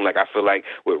only thing. Like, I feel like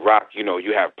with rock, you know,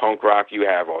 you have punk rock, you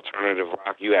have alternative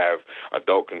rock, you have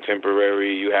adult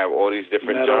contemporary, you have all these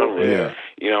different genres. Yeah.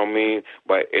 You know what I mean?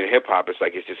 But in hip hop, it's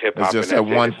like it's just hip hop. It's just that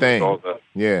one thing.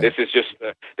 This is just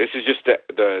the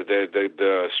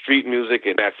street music,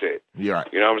 and that's it. Yeah. Right.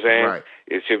 You know what I'm saying? Right.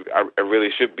 It really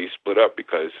should be split up,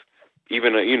 because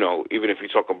even if you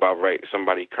talk about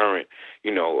somebody current,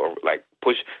 you know, or like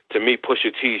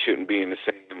Pusha T shouldn't be in the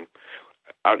same.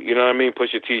 You know what I mean?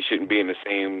 Pusha T shouldn't be in the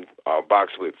same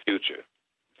box with Future.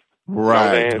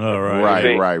 Right. You know Right.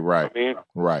 I mean?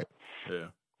 Right. Yeah.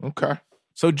 Okay.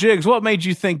 So, Jigs, what made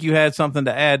you think you had something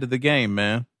to add to the game,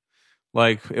 man?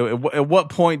 Like, at what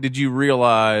point did you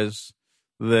realize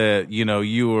that, you know,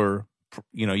 you were,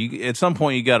 you know, at some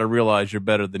point you got to realize you're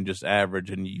better than just average,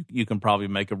 and you can probably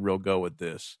make a real go at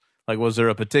this? Like, was there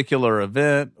a particular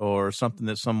event or something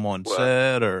that someone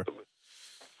said, or?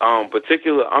 I'm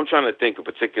trying to think of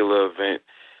a particular event.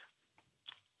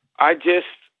 I'm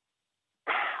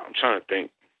trying to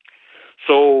think.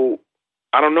 So,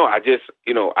 I don't know. I had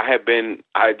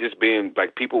just been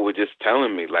like, people were just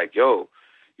telling me like, yo,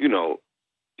 you know,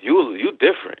 you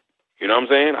different. You know what I'm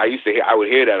saying? I would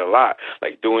hear that a lot,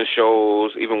 like doing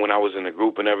shows, even when I was in a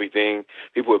group and everything.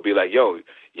 People would be like, yo,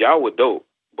 y'all were dope,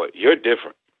 but you're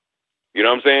different. You know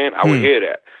what I'm saying? I would hear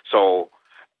that. So,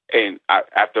 and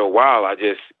after a while, I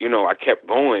just, you know, I kept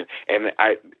going. And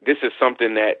this is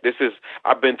something that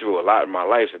I've been through a lot in my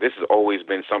life. So this has always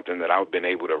been something that I've been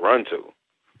able to run to.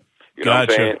 You know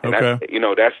what I'm saying? And okay.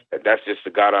 That's just the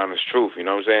God honest truth. You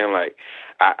know what I'm saying? Like,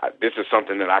 this is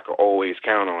something that I could always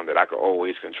count on, that I could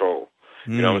always control.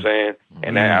 You know what I'm saying?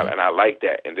 And I like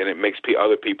that. And then it makes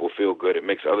other people feel good. It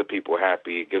makes other people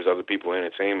happy. It gives other people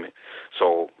entertainment.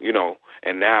 So, you know,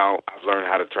 and now I've learned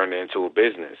how to turn it into a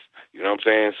business. You know what I'm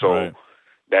saying? So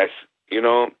that's, you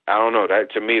know, I don't know.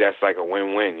 That, to me, that's like a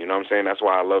win-win. You know what I'm saying? That's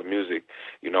why I love music,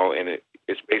 you know, and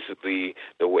it's basically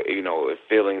the way, you know, if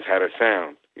feelings had a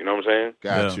sound. You know what I'm saying?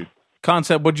 Got you.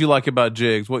 Concept, what'd you like about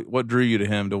Jigs? What drew you to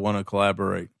him to want to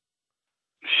collaborate?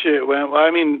 Shit, well, I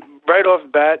mean, right off the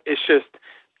bat, it's just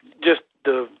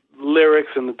the lyrics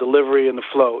and the delivery and the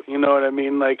flow. You know what I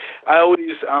mean? Like,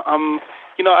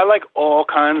 you know, I like all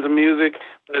kinds of music.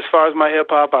 But as far as my hip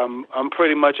hop, I'm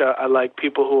pretty much, I like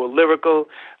people who are lyrical.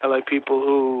 I like people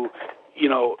who, you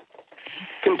know,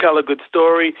 can tell a good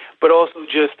story, but also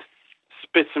just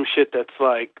spit some shit that's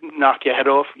like knock your head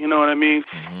off. You know what I mean?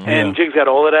 And Jigs got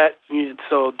all of that.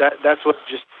 So that's what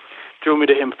just drew me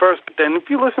to him first. But then if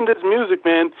you listen to his music,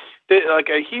 man,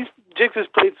 Jigs has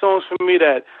played songs for me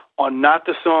that are not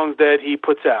the songs that he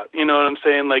puts out. You know what I'm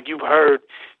saying? Like, you've heard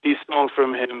these songs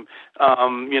from him,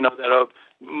 you know, that are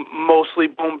mostly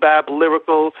boom bap,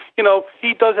 lyrical. You know,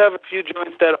 he does have a few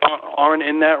joints that aren't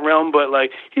in that realm, but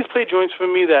like, he's played joints for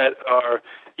me that are,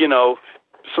 you know,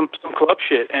 some club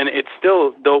shit, and it's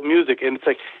still dope music. And it's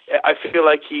like, I feel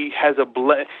like he has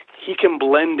he can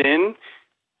blend in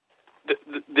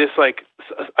this like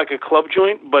a club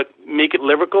joint, but make it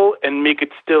lyrical and make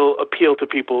it still appeal to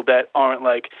people that aren't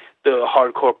like the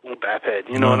hardcore boom bap head.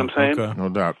 You know what I'm saying? Okay. No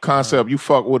doubt. Concept, you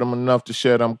fuck with him enough to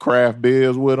share them craft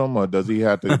beers with him, or does he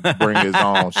have to bring his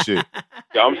own shit?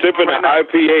 Yeah, I'm sipping an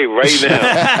IPA right now.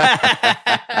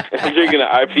 I'm drinking an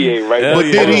IPA right now.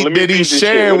 But did he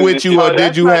share with you, or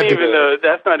did you have to?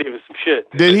 That's not even some shit.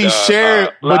 Did he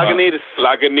share? Lagunitas,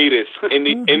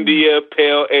 India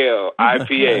Pale Ale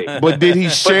IPA. But did he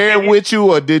share with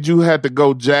you, or did you have to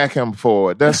go jack him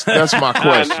for it? That's my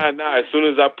question. Nah. As soon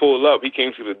as I pulled up, he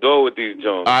came to the door with these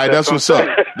Jones. All right, that's what's up.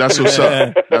 That's what's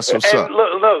up. That's what's up.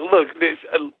 Look.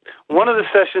 One of the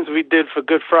sessions we did for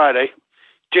Good Friday,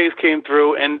 Jace came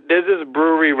through, and there's this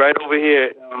brewery right over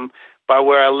here by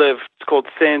where I live. It's called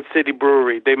Sand City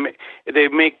Brewery. They make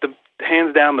the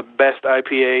hands down the best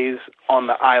IPAs on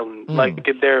the island. Like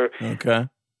they're okay.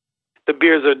 The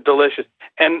beers are delicious.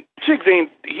 And Chicks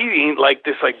ain't like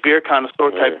this like beer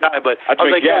connoisseur type guy, but I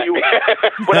was like, I was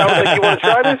like, you want to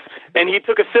try this? And he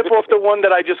took a sip off the one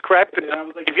that I just cracked it, and I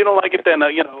was like, if you don't like it, then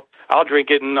I'll drink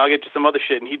it and I'll get you some other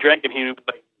shit. And he drank it, and he was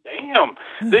like, damn,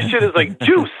 this shit is like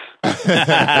juice.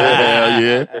 Hell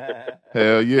yeah.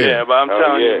 Yeah, but I'm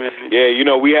telling you, man.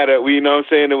 Yeah, we had you know what I'm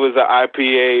saying? It was an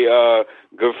IPA,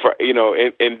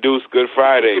 induced Good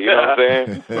Friday. You know what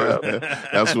I'm saying?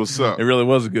 That's what's up. It really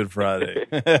was a Good Friday.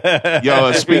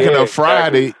 Yo, speaking of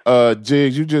Friday,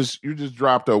 Jigs, you just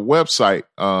dropped a website,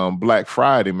 Black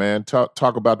Friday, man.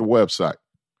 Talk about the website.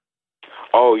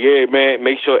 Oh yeah, man.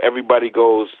 Make sure everybody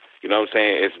goes. You know what I'm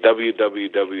saying? It's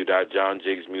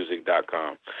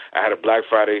www.johnjigsmusic.com. I had a Black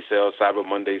Friday sale, Cyber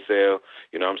Monday sale.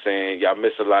 You know what I'm saying? Y'all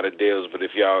miss a lot of deals, but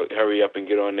if y'all hurry up and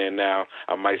get on there now,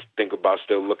 I might think about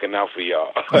still looking out for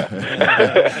y'all.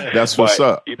 That's what's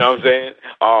up. You know what I'm saying?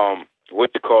 What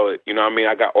you call it? You know what I mean?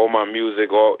 I got all my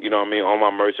music, all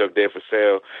my merch up there for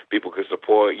sale. People can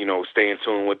support, stay in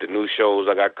tune with the new shows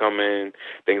I got coming,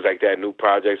 things like that, new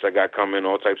projects I got coming,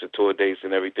 all types of tour dates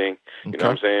and everything. You know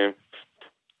what I'm saying?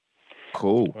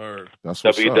 Cool. That's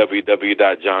what's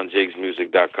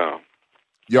www.johnjigsmusic.com.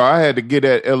 Yo, I had to get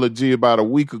at Ella G about a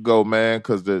week ago, man,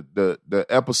 because the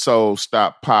episode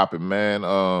stopped popping, man.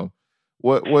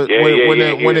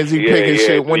 When is he picking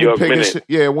shit? When he picking shit?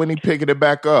 Yeah, when he picking it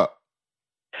back up?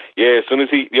 Yeah, as soon as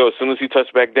he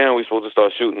touched back down, we supposed to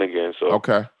start shooting again. So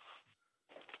okay.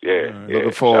 Yeah,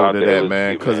 looking forward to that,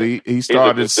 man, because he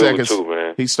started the second.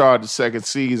 He started the second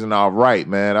season all right,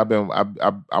 man.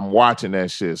 I'm watching that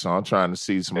shit, so I'm trying to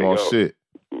see some more shit.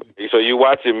 So you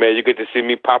watching, man? You get to see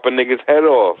me pop a nigga's head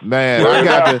off, man.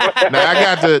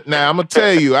 I'm gonna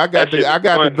tell you, I got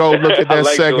to go look at that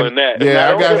second.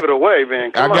 Yeah, don't give it away,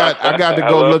 man. I got to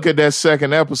go look at that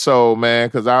second episode, man,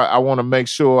 because I want to make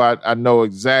sure I know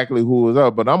exactly who was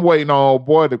up. But I'm waiting on old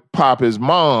boy to pop his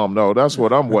mom, though. That's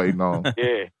what I'm waiting on.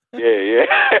 Yeah.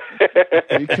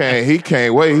 He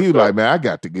can't wait. He like, man, I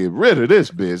got to get rid of this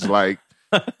bitch. Like,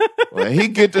 when he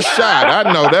get the shot,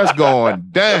 I know that's going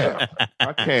down.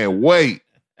 I can't wait.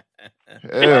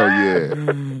 Hell yeah.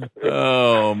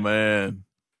 Oh man.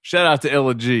 Shout out to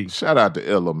Illa G. Shout out to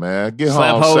Illa, man. Get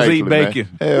Slap home hoes, safely, eat bacon.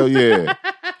 Man. Hell yeah.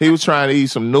 He was trying to eat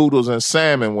some noodles and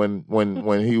salmon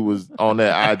when he was on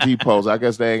that IG post. I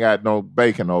guess they ain't got no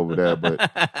bacon over there, but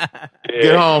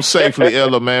get home safely,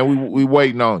 Illa, man. We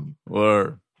waiting on you.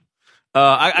 Word.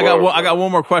 I got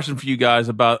one more question for you guys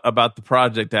about the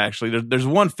project. Actually, there's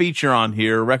one feature on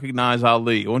here, Recognize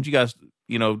Ali. Why don't you guys,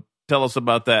 tell us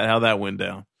about that? How that went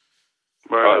down?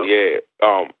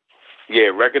 Yeah,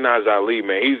 Recognize Ali,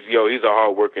 man. He's a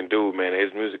hard-working dude, man.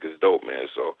 His music is dope, man.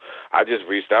 So I just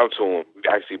reached out to him. We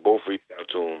actually both reached out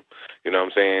to him. You know what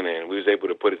I'm saying? And we was able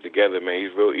to put it together, man.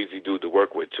 He's a real easy dude to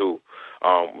work with too.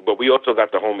 But we also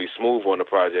got the homie Smooth on the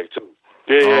project too.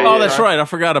 Yeah. That's right. I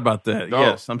forgot about that. No.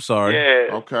 Yes, I'm sorry.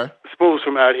 Yeah. Okay. Smooth's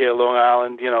from out here, Long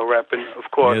Island, repping,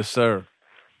 of course. Yes, sir.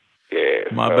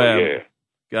 Yeah. My bad. Yeah.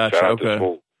 Gotcha.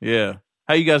 Okay. Yeah.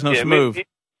 How you guys know Smooth?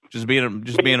 Just being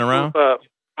around?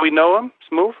 We know him,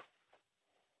 Smooth?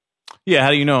 Yeah,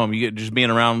 how do you know him? You get just being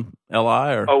around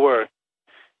LI or? Oh, word.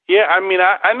 Yeah, I mean,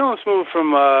 I know him Smooth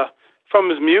from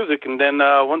his music, and then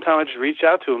one time I just reached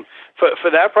out to him. For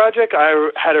that project,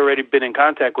 I had already been in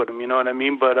contact with him, you know what I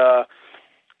mean? But I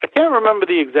can't remember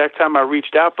the exact time I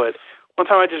reached out, but one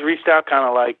time I just reached out kind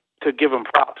of like to give him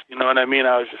props, you know what I mean?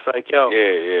 I was just like, yo,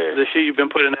 the shit you've been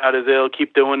putting out is ill,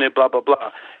 keep doing it, blah, blah,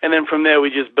 blah. And then from there, we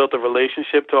just built a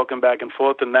relationship, talking back and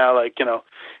forth, and now, like,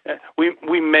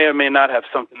 we may or may not have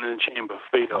something in the chamber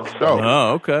for you. Dope.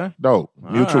 Oh, okay. Dope.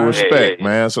 Mutual respect,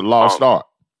 man. It's a lost art.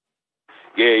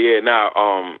 Yeah. Now,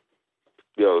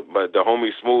 but the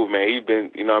homie Smooth, man, he's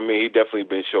been, he definitely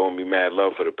been showing me mad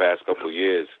love for the past couple of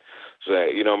years. So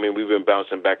that, you know what I mean, we've been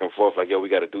bouncing back and forth like, yo, we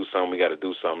got to do something.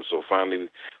 So finally,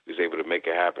 we was able to make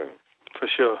it happen. For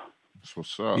sure. That's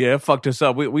what's up. Yeah, it fucked us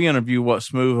up. We interviewed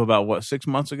Smooth about 6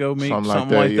 months ago, something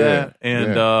like that. that.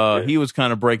 And he was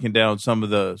kind of breaking down some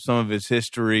of his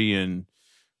history and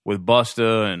with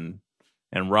Busta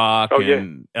and Rock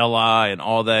and L.I. and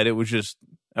all that.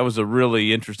 That was a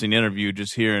really interesting interview.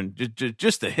 Just hearing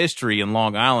just the history in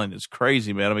Long Island is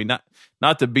crazy, man. I mean,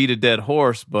 not to beat a dead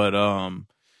horse, but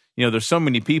you know, there's so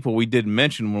many people we didn't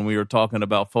mention when we were talking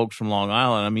about folks from Long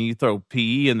Island. I mean, you throw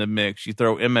P.E. in the mix, you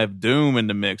throw MF Doom in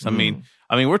the mix. I mean,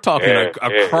 we're talking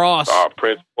across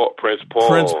Prince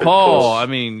Paul. I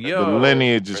mean, yo, the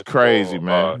lineage is crazy,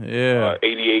 man.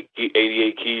 88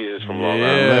 Keys is from Long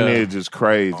Island. The lineage is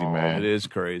crazy, man. It is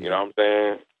crazy. You know what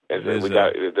I'm saying?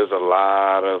 There's a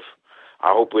lot of.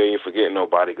 I hope we ain't forgetting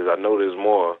nobody because I know there's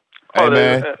more. Hey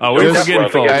man, we're forgetting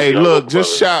folks. Hey, look,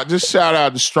 just shout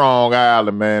out to Strong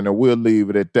Island, man, and we'll leave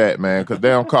it at that, man, because they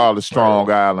don't call it Strong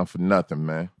Island for nothing,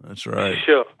 man. That's right.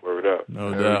 Sure. Word up.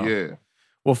 No doubt. Yeah.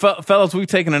 Well, fellas, we've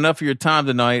taken enough of your time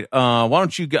tonight. Why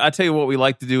don't you? I tell you what we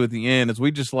like to do at the end is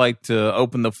we just like to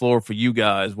open the floor for you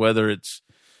guys, whether it's,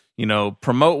 you know,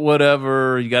 promote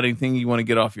whatever, you got anything you want to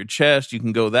get off your chest, you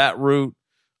can go that route.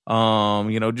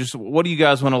 You know, just what do you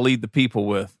guys want to lead the people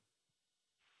with?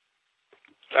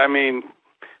 I mean,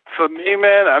 for me,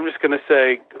 man, I'm just going to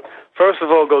say, first of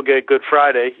all, go get Good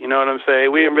Friday. You know what I'm saying?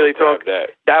 We didn't really talk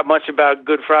that much about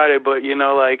Good Friday, but, you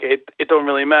know, like, it don't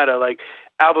really matter. Like,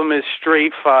 album is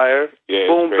straight fire,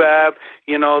 boom bap,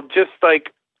 you know, just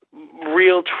like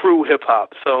real true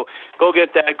hip-hop. So go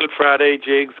get that Good Friday,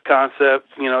 Jigs, Concept.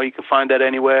 You know, you can find that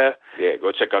anywhere. Yeah,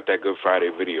 go check out that Good Friday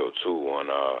video too on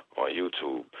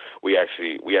YouTube. I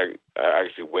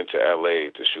actually went to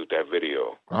LA to shoot that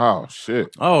video. Oh shit!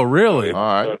 Oh really? All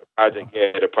right.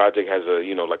 The project has a,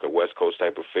 you know, like a West Coast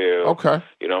type of feel. Okay.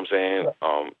 You know what I'm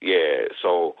saying?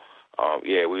 So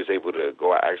we was able to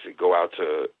go out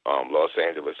to Los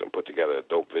Angeles and put together a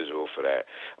dope visual for that.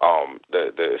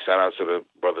 The shout out to the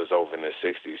brothers over in the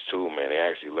 60s too, man. They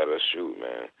actually let us shoot,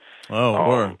 man. Oh,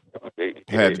 word.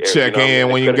 Had to check in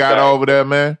when you got over there,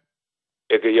 man.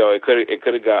 It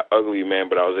could have got ugly, man,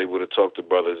 but I was able to talk to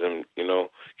brothers and, you know,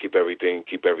 keep everything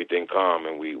calm,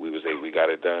 and we got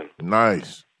it done.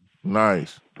 Nice.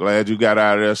 Glad you got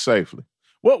out of there safely.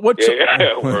 What word up. Shit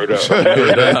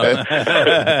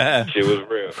was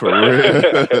real.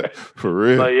 For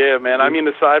real. But yeah, man, I mean,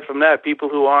 aside from that, people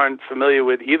who aren't familiar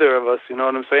with either of us, you know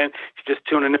what I'm saying? If you're just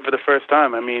tuning in for the first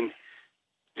time, I mean,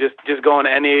 just go on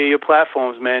any of your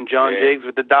platforms, man. John Jiggs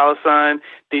with the $,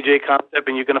 DJ Concept,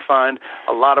 and you're going to find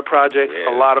a lot of projects,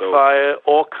 a lot of fire,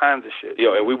 all kinds of shit.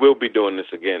 Yo, and we will be doing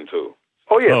this again, too.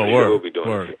 Oh, yeah. We will be doing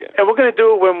this again. And we're going to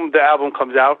do it when the album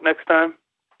comes out next time.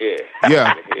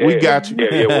 Yeah, we got you.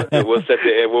 We'll set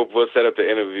up the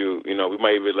interview. You know, we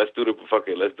might even let's do the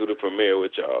premiere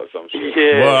with y'all or some shit.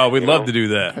 Yeah. Well, we'd love to do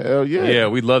that. Hell yeah. Yeah,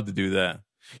 we'd love to do that.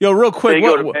 Yo, real quick,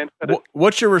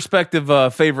 what's your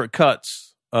respective favorite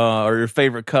cuts or your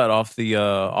favorite cut off the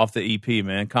EP,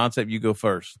 man? Concept, you go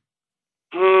first.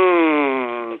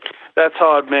 That's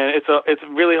hard, man. It's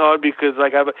really hard because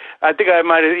like I think I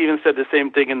might have even said the same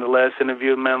thing in the last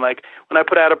interview, man. Like when I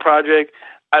put out a project,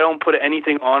 I don't put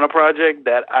anything on a project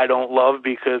that I don't love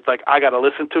because, like, I got to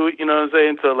listen to it, you know what I'm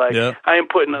saying? So, like, I ain't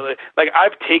putting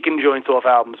I've taken joints off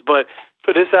albums, but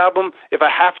for this album, if I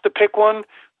have to pick one,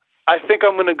 I think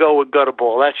I'm going to go with Gutter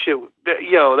Ball. That shit,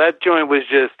 that joint was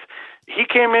just, he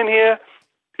came in here,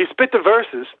 he spit the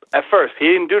verses at first. He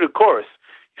didn't do the chorus.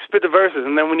 He spit the verses,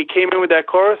 and then when he came in with that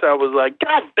chorus, I was like,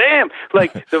 God damn!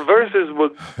 Like, the verses were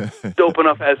dope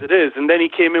enough as it is, and then he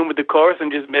came in with the chorus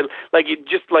and just made,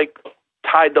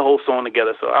 tied the whole song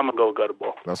together, so I'm gonna go with Gutter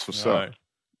Ball. That's what's up.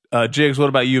 Right. Jigs, what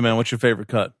about you, man? What's your favorite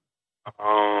cut?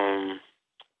 I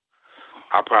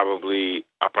probably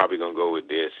gonna go with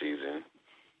Dead Season.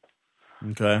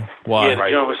 Okay, why? Yeah,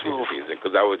 the joint with Smooth.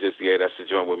 Because I was just that's the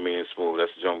joint with me and Smooth.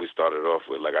 That's the joint we started off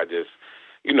with. Like I just,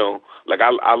 you know, like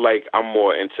I'm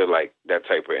more into like that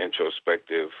type of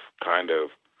introspective kind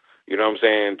of, you know what I'm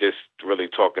saying? Just really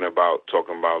talking about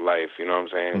life. You know what I'm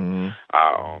saying?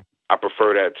 Mm-hmm. I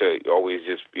prefer that to always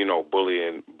just, you know,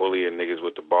 bullying niggas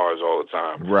with the bars all the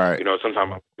time. Right. You know,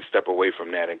 sometimes I step away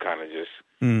from that and kind of just,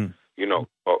 you know,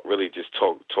 really just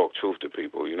talk truth to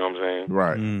people. You know what I'm saying?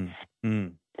 Right.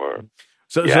 Word.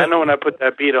 So, I know when I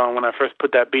first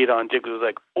put that beat on, Jigs was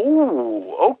like,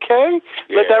 ooh, okay.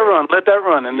 Let that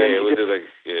run. And then it was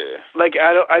like,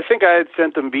 I think I had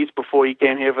sent him beats before he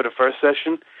came here for the first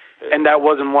session. And that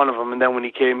wasn't one of them. And then when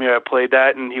he came here, I played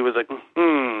that, and he was like,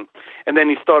 And then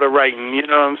he started writing, you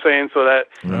know what I'm saying? So that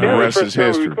the rest is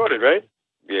history. Recorded, right?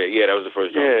 Yeah, that was the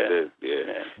first joint we did.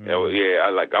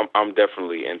 I'm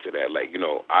definitely into that. Like,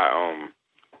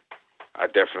 I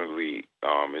definitely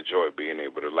enjoy being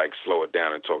able to like slow it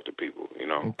down and talk to people.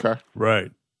 Okay.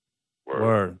 Right.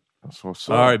 Word. That's what's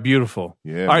up. All right, beautiful.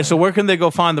 Yeah. All right, so where can they go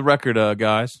find the record,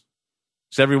 guys?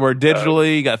 It's everywhere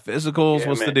digitally. You got physicals.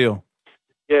 What's the deal?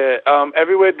 Yeah,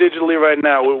 everywhere digitally right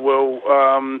now.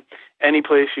 We'll any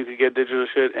place you could get digital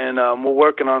shit, and we're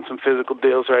working on some physical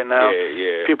deals right now.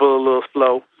 Yeah. People are a little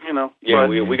slow, Yeah,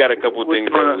 we got a couple of things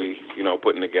that we,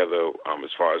 putting together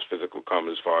as far as physical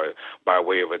comes, as far as by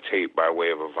way of a tape, by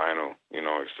way of a vinyl,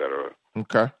 et cetera.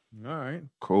 Okay. All right.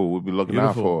 Cool. We'll be looking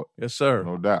out for it. Yes, sir.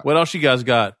 No doubt. What else you guys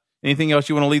got? Anything else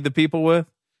you want to lead the people with?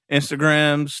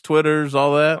 Instagrams, Twitters,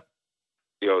 all that?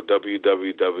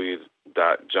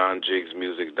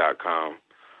 www.johnjiggsmusic.com.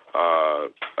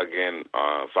 Again,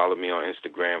 follow me on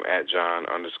Instagram at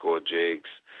John_Jiggs,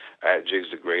 at Jiggs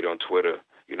the Great on Twitter.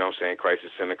 You know what I'm saying?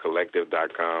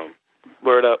 CrisisCenterCollective.com.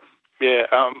 Word up. Yeah,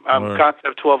 I'm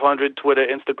Concept 1200, Twitter,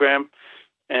 Instagram.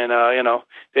 And,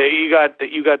 you got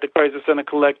the Crisis Center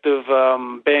Collective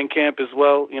Bandcamp as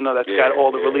well. That's got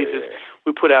all the releases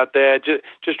we put out there.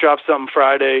 Just dropped something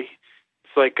Friday.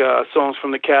 It's like songs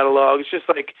from the catalog. It's just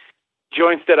like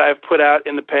joints that I've put out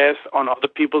in the past on other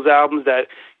people's albums that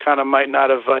kind of might not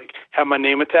have have my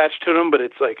name attached to them, but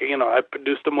it's like, I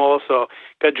produced them all. So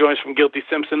got joints from Guilty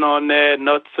Simpson on there,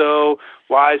 Nutso,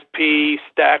 Wise P,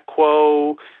 Stack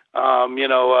Quo,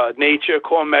 Nature,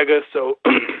 Core Mega. So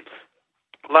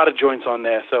a lot of joints on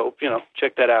there. So,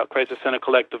 check that out.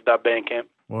 CrisisCenterCollective.bandcamp.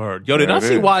 Word. Yo, did I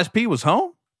see Wise P was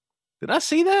home? Did I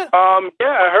see that? Yeah,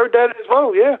 I heard that as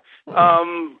well. Yeah.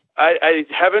 I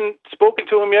haven't spoken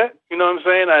to him yet. You know what I'm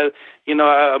saying?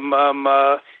 I'm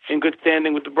in good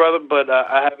standing with the brother, but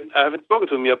I haven't spoken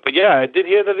to him yet. But yeah, I did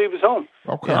hear that he was home.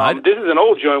 Okay. This is an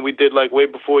old joint we did way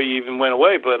before he even went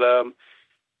away. But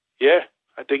yeah,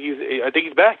 I think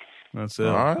he's back. That's it.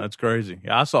 Right. That's crazy.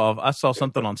 Yeah, I saw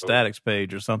something on Static's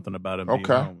page or something about him being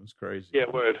home. It's crazy. Yeah,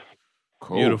 word.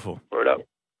 Cool. Beautiful. Word up.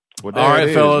 Well, all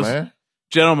right, fellas. Man.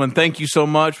 Gentlemen, thank you so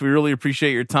much. We really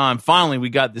appreciate your time. Finally, we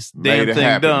got this damn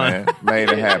thing done. Man. Made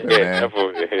it happen, man.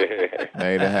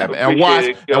 Made it happen. And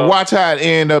watch how it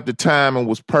ended up. The timing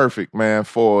was perfect, man,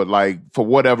 for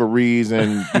whatever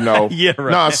reason, Yeah,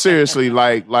 right. No, seriously,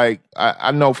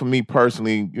 I know for me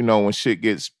personally, when shit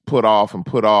gets put off, and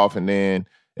then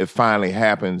it finally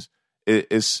happens,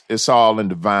 it's all in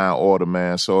divine order,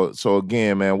 man. So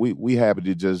again, man, we happy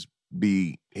to just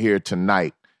be here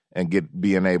tonight and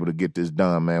being able to get this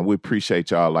done, man. We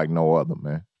appreciate y'all like no other,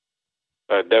 man.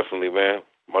 Definitely, man.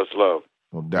 Much love.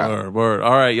 No doubt. Word.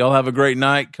 All right, y'all have a great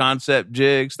night. Concept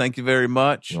Jiggs, thank you very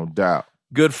much. No doubt.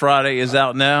 Good Friday is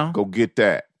out now. Go get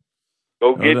that.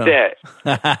 Go get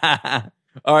that.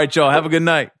 All right, y'all. Have a good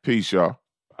night. Peace, y'all.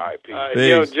 All right, peace.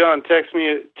 Yo, John, text me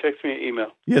an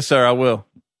email. Yes, sir, I will.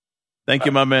 Thank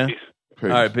you, my man. Peace.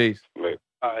 Peace. All right, peace. Wait.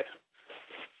 All right.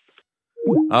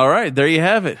 All right, there you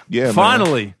have it. Yeah,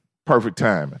 finally. Man. Perfect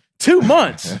timing. 2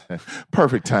 months.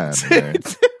 Perfect time, man.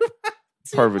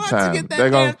 Perfect time.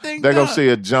 They're gonna see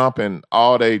a jump in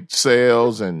all their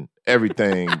sales and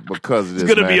everything because of this.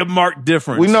 It's gonna be a marked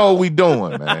difference. We know what we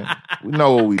doing, man. We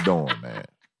know what we doing, man.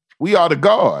 We are the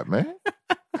guard, man.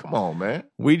 Come on, man.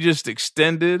 We just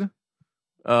extended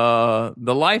the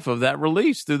life of that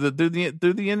release through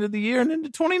the end of the year and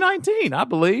into 2019, I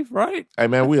believe, right? Hey,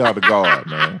 man, we are the guard,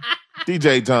 man.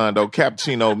 DJ John, though,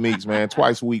 Cappuccino Meeks, man.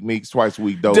 Twice a week Meeks, twice a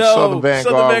week Dope. Southern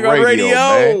Vanguard Radio,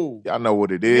 man. Y'all know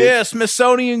what it is. Yeah,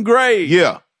 Smithsonian Grade.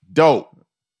 Yeah, dope.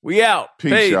 We out.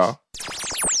 Peace, y'all.